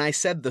when I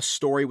said the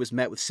story was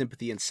met with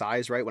sympathy and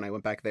sighs, right, when I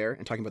went back there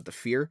and talking about the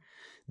fear,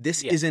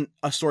 this isn't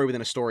a story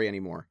within a story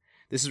anymore.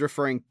 This is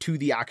referring to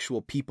the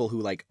actual people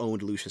who like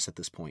owned Lucius at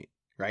this point,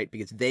 right?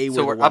 Because they were.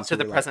 So we're up to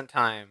the present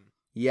time.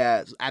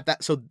 Yeah, at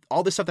that. So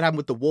all this stuff that happened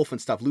with the wolf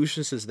and stuff,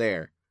 Lucius is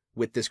there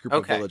with this group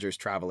of villagers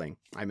traveling.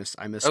 I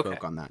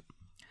misspoke on that.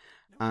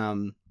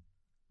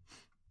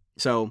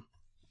 So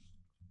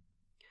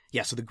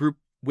yeah, so the group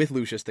with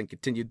Lucius then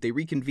continued. They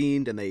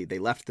reconvened and they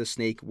left the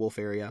snake wolf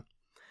area,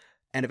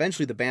 and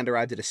eventually the band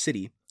arrived at a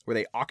city where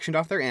they auctioned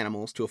off their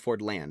animals to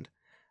afford land.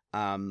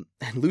 And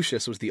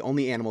Lucius was the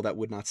only animal that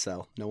would not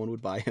sell. No one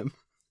would buy him.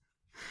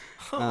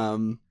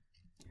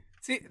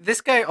 See, this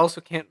guy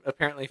also can't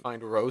apparently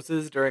find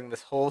roses during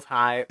this whole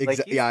time. Like,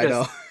 I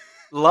know.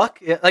 Luck,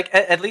 like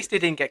at least he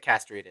didn't get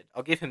castrated.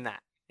 I'll give him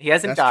that. He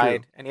hasn't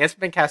died, true. And he hasn't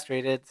been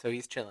castrated, so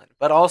he's chilling.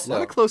 But also, a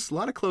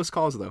lot of close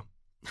calls though.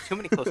 Too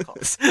many close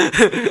calls.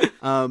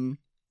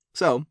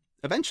 So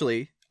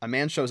eventually, a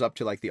man shows up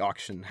to like the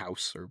auction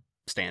house or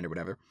stand or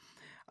whatever,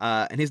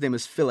 and his name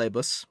is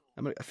Philebus.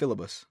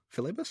 Philebus?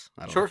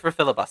 I don't know. Short for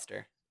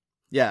filibuster.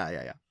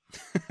 Yeah.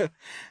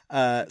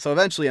 So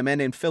eventually, a man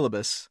named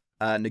Philebus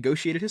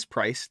negotiated his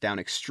price down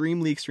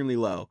extremely, extremely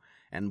low,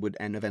 and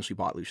eventually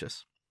bought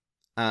Lucius.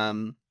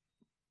 So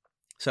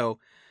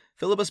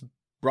Philebus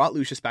brought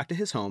Lucius back to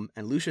his home,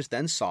 and Lucius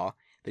then saw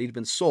that he'd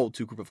been sold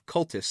to a group of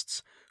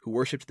cultists who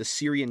worshipped the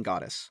Syrian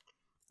goddess,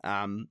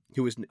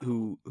 who was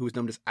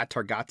known as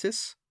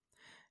Atargatis,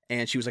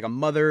 and she was like a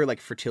mother, like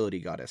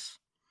fertility goddess.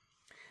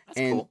 That's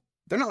cool.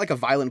 They're not like a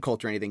violent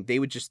cult or anything.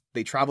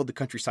 They traveled the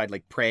countryside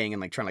like praying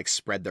and like trying to like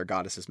spread their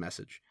goddess's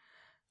message.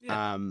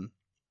 Yeah.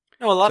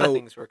 A lot of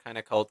things were kind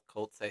of called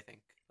cults, I think.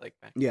 Like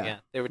back, yeah,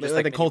 they were just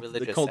like the cult,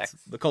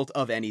 sects. The cult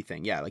of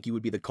anything. Yeah, like you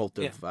would be the cult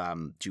of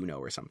Juno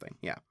or something.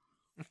 Yeah.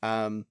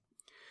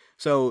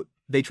 So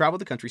they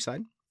traveled the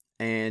countryside,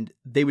 and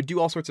they would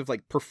do all sorts of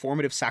like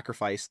performative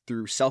sacrifice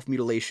through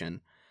self-mutilation,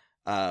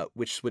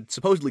 which would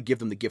supposedly give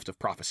them the gift of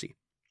prophecy.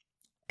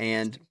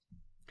 And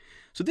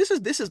so this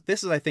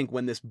is I think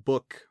when this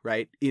book,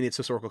 right, in its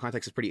historical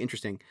context is pretty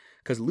interesting,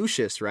 because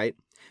Lucius, right,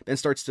 then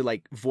starts to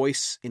like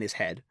voice in his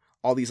head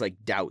all these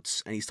like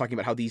doubts, and he's talking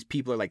about how these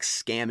people are like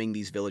scamming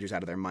these villagers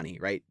out of their money,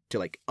 right, to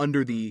like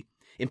under the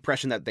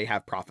impression that they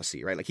have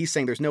prophecy, right? Like he's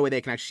saying there's no way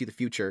they can actually see the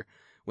future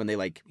when they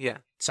like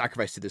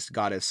sacrifice to this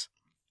goddess.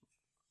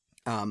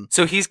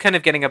 So he's kind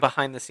of getting a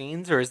behind the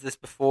scenes, or is this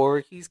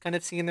before he's kind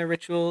of seeing their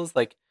rituals?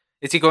 Like,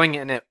 is he going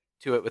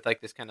to it with like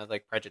this kind of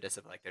like prejudice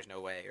of like there's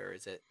no way, or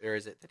is it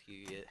that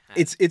he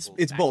has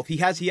it's both. He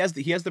has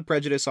the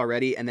prejudice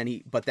already, and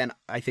then but then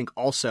I think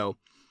also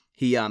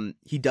he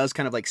does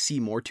kind of like see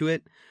more to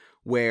it,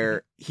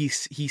 where he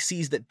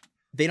sees that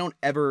they don't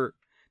ever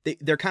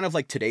they're kind of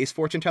like today's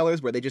fortune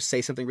tellers, where they just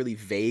say something really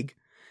vague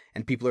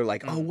And people are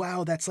like, oh,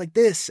 wow, that's like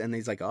this. And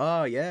he's like,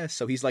 oh, yes.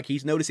 So he's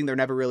noticing they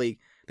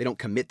don't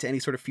commit to any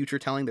sort of future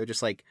telling. They're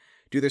just like,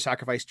 do their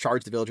sacrifice,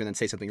 charge the villager, and then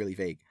say something really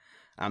vague.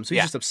 So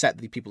he's just upset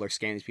that people are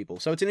scamming these people.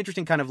 So it's an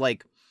interesting kind of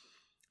like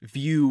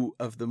view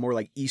of the more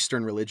like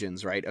Eastern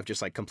religions, right? Of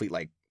just like complete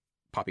like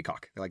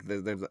poppycock. Like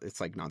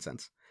it's like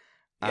nonsense.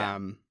 Yeah,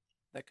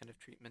 that kind of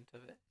treatment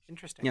of it.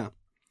 Interesting. Yeah.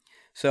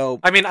 So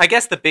I mean, I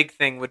guess the big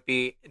thing would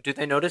be: do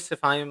they notice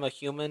if I'm a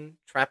human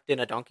trapped in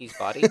a donkey's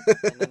body?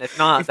 And then if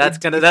not, that's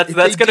gonna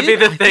be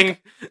the thing.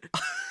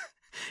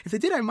 If they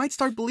did, I might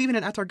start believing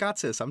in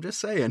Atargatzis. I'm just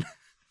saying.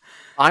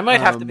 I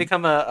might have to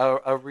become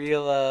a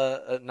real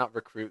not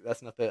recruit.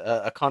 That's not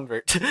a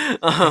convert.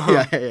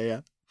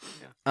 Yeah.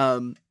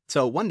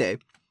 So one day,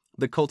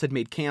 the cult had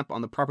made camp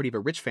on the property of a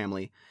rich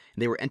family,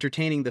 and they were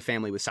entertaining the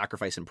family with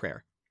sacrifice and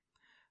prayer.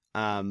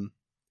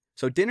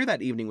 So dinner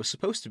that evening was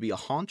supposed to be a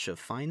haunch of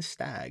fine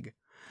stag,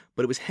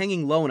 but it was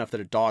hanging low enough that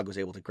a dog was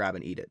able to grab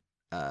and eat it.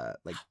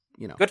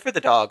 Good for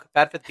the dog.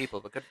 Bad for the people,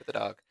 but good for the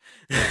dog.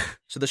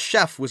 So the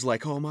chef was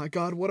like, oh my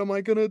God, what am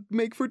I going to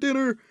make for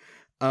dinner?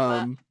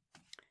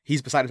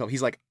 He's beside himself.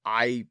 He's like,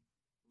 I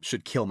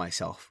should kill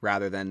myself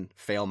rather than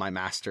fail my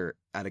master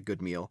at a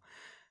good meal.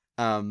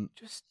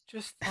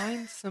 Just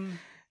find some...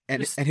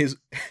 And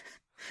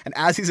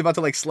as he's about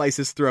to like slice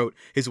his throat,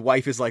 his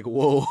wife is like,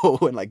 whoa,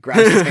 and like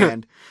grabs his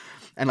hand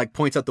and like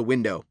points out the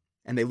window.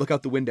 And they look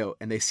out the window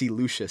and they see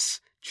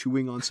Lucius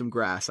chewing on some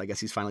grass. I guess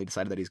he's finally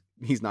decided that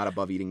he's not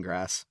above eating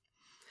grass.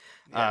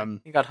 Yeah,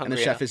 he got hungry. And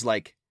the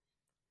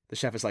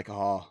chef is like,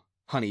 oh,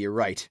 honey, you're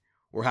right.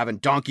 We're having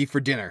donkey for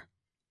dinner.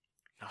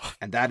 Oh.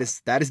 And that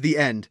is the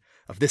end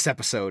of this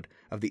episode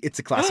of the It's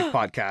a Classic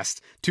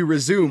podcast. To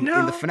resume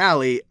in the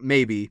finale,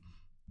 maybe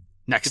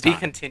next time. To be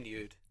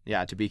continued.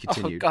 Yeah, to be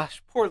continued. Oh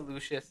gosh, poor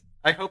Lucius.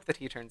 I hope that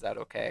he turns out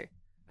okay.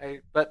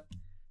 But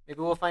maybe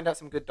we'll find out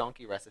some good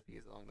donkey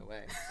recipes along the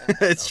way.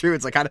 It's true.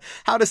 It's like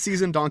how to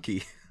season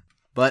donkey.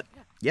 But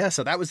yeah,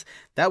 so that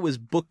was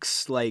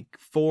books like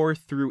 4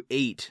 through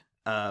 8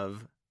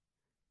 of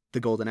The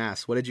Golden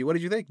Ass. What did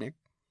you think, Nick?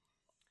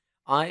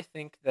 I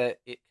think that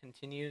it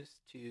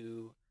continues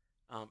to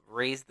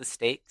raise the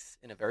stakes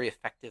in a very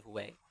effective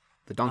way.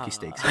 The donkey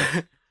stakes.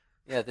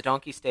 Yeah, the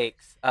donkey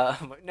stakes.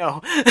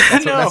 No,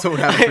 that's what would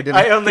happen for dinner.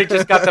 I only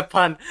just got the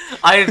pun.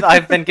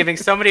 I've been giving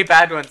so many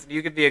bad ones, and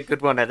you could be a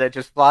good one, and it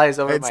just flies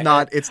over my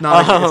head. It's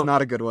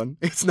not a good one.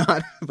 It's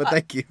not. But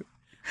thank you.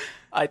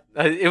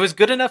 It was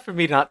good enough for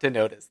me not to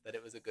notice that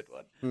it was a good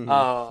one.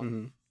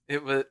 Mm-hmm.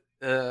 It was,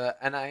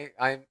 and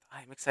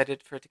I'm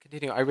excited for it to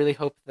continue. I really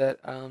hope that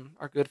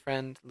our good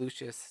friend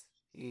Lucius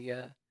he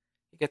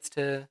gets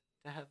to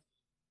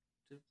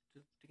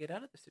get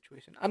out of the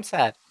situation. I'm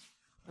sad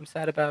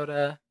about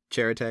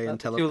Charite and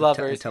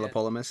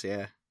Telepolemus.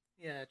 Yeah.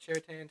 Yeah,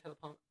 Charite and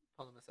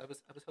Telepolemus. I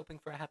was hoping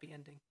for a happy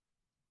ending.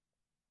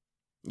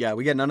 Yeah,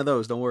 we get none of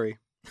those. Don't worry.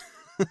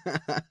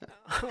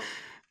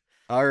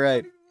 All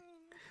right.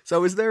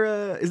 So, is there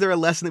a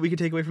lesson that we can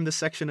take away from this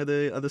section of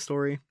the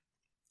story?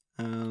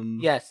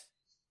 Yes.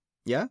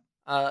 Yeah.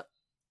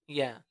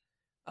 Yeah.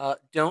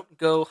 Don't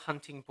go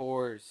hunting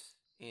boars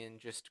in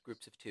just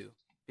groups of 2,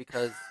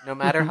 because no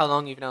matter how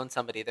long you've known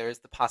somebody, there is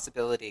the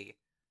possibility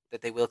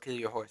that they will kill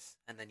your horse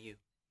and then you.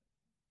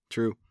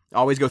 True.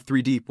 Always go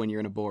 3 deep when you're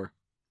in a boar.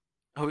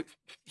 Oh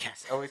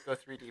yes, always go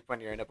 3 deep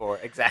when you're in a boar.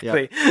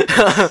 Exactly.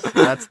 Yep.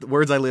 That's the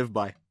words I live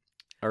by.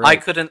 All right.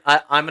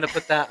 I'm gonna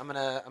put that. I'm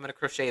gonna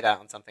crochet that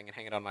on something and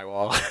hang it on my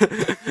wall.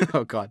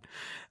 Oh God.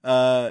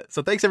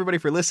 So thanks everybody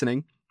for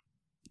listening.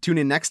 Tune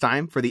in next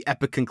time for the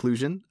epic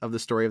conclusion of the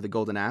story of the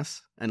Golden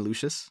Ass and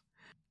Lucius.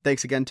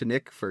 Thanks again to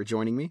Nick for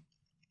joining me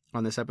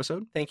on this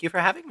episode. Thank you for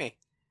having me.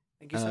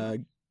 Thank you so much.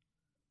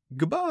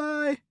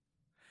 Goodbye.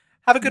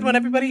 Have a good one,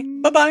 everybody.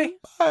 Bye-bye.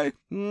 Bye.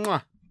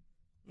 Mwah.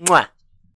 Mwah.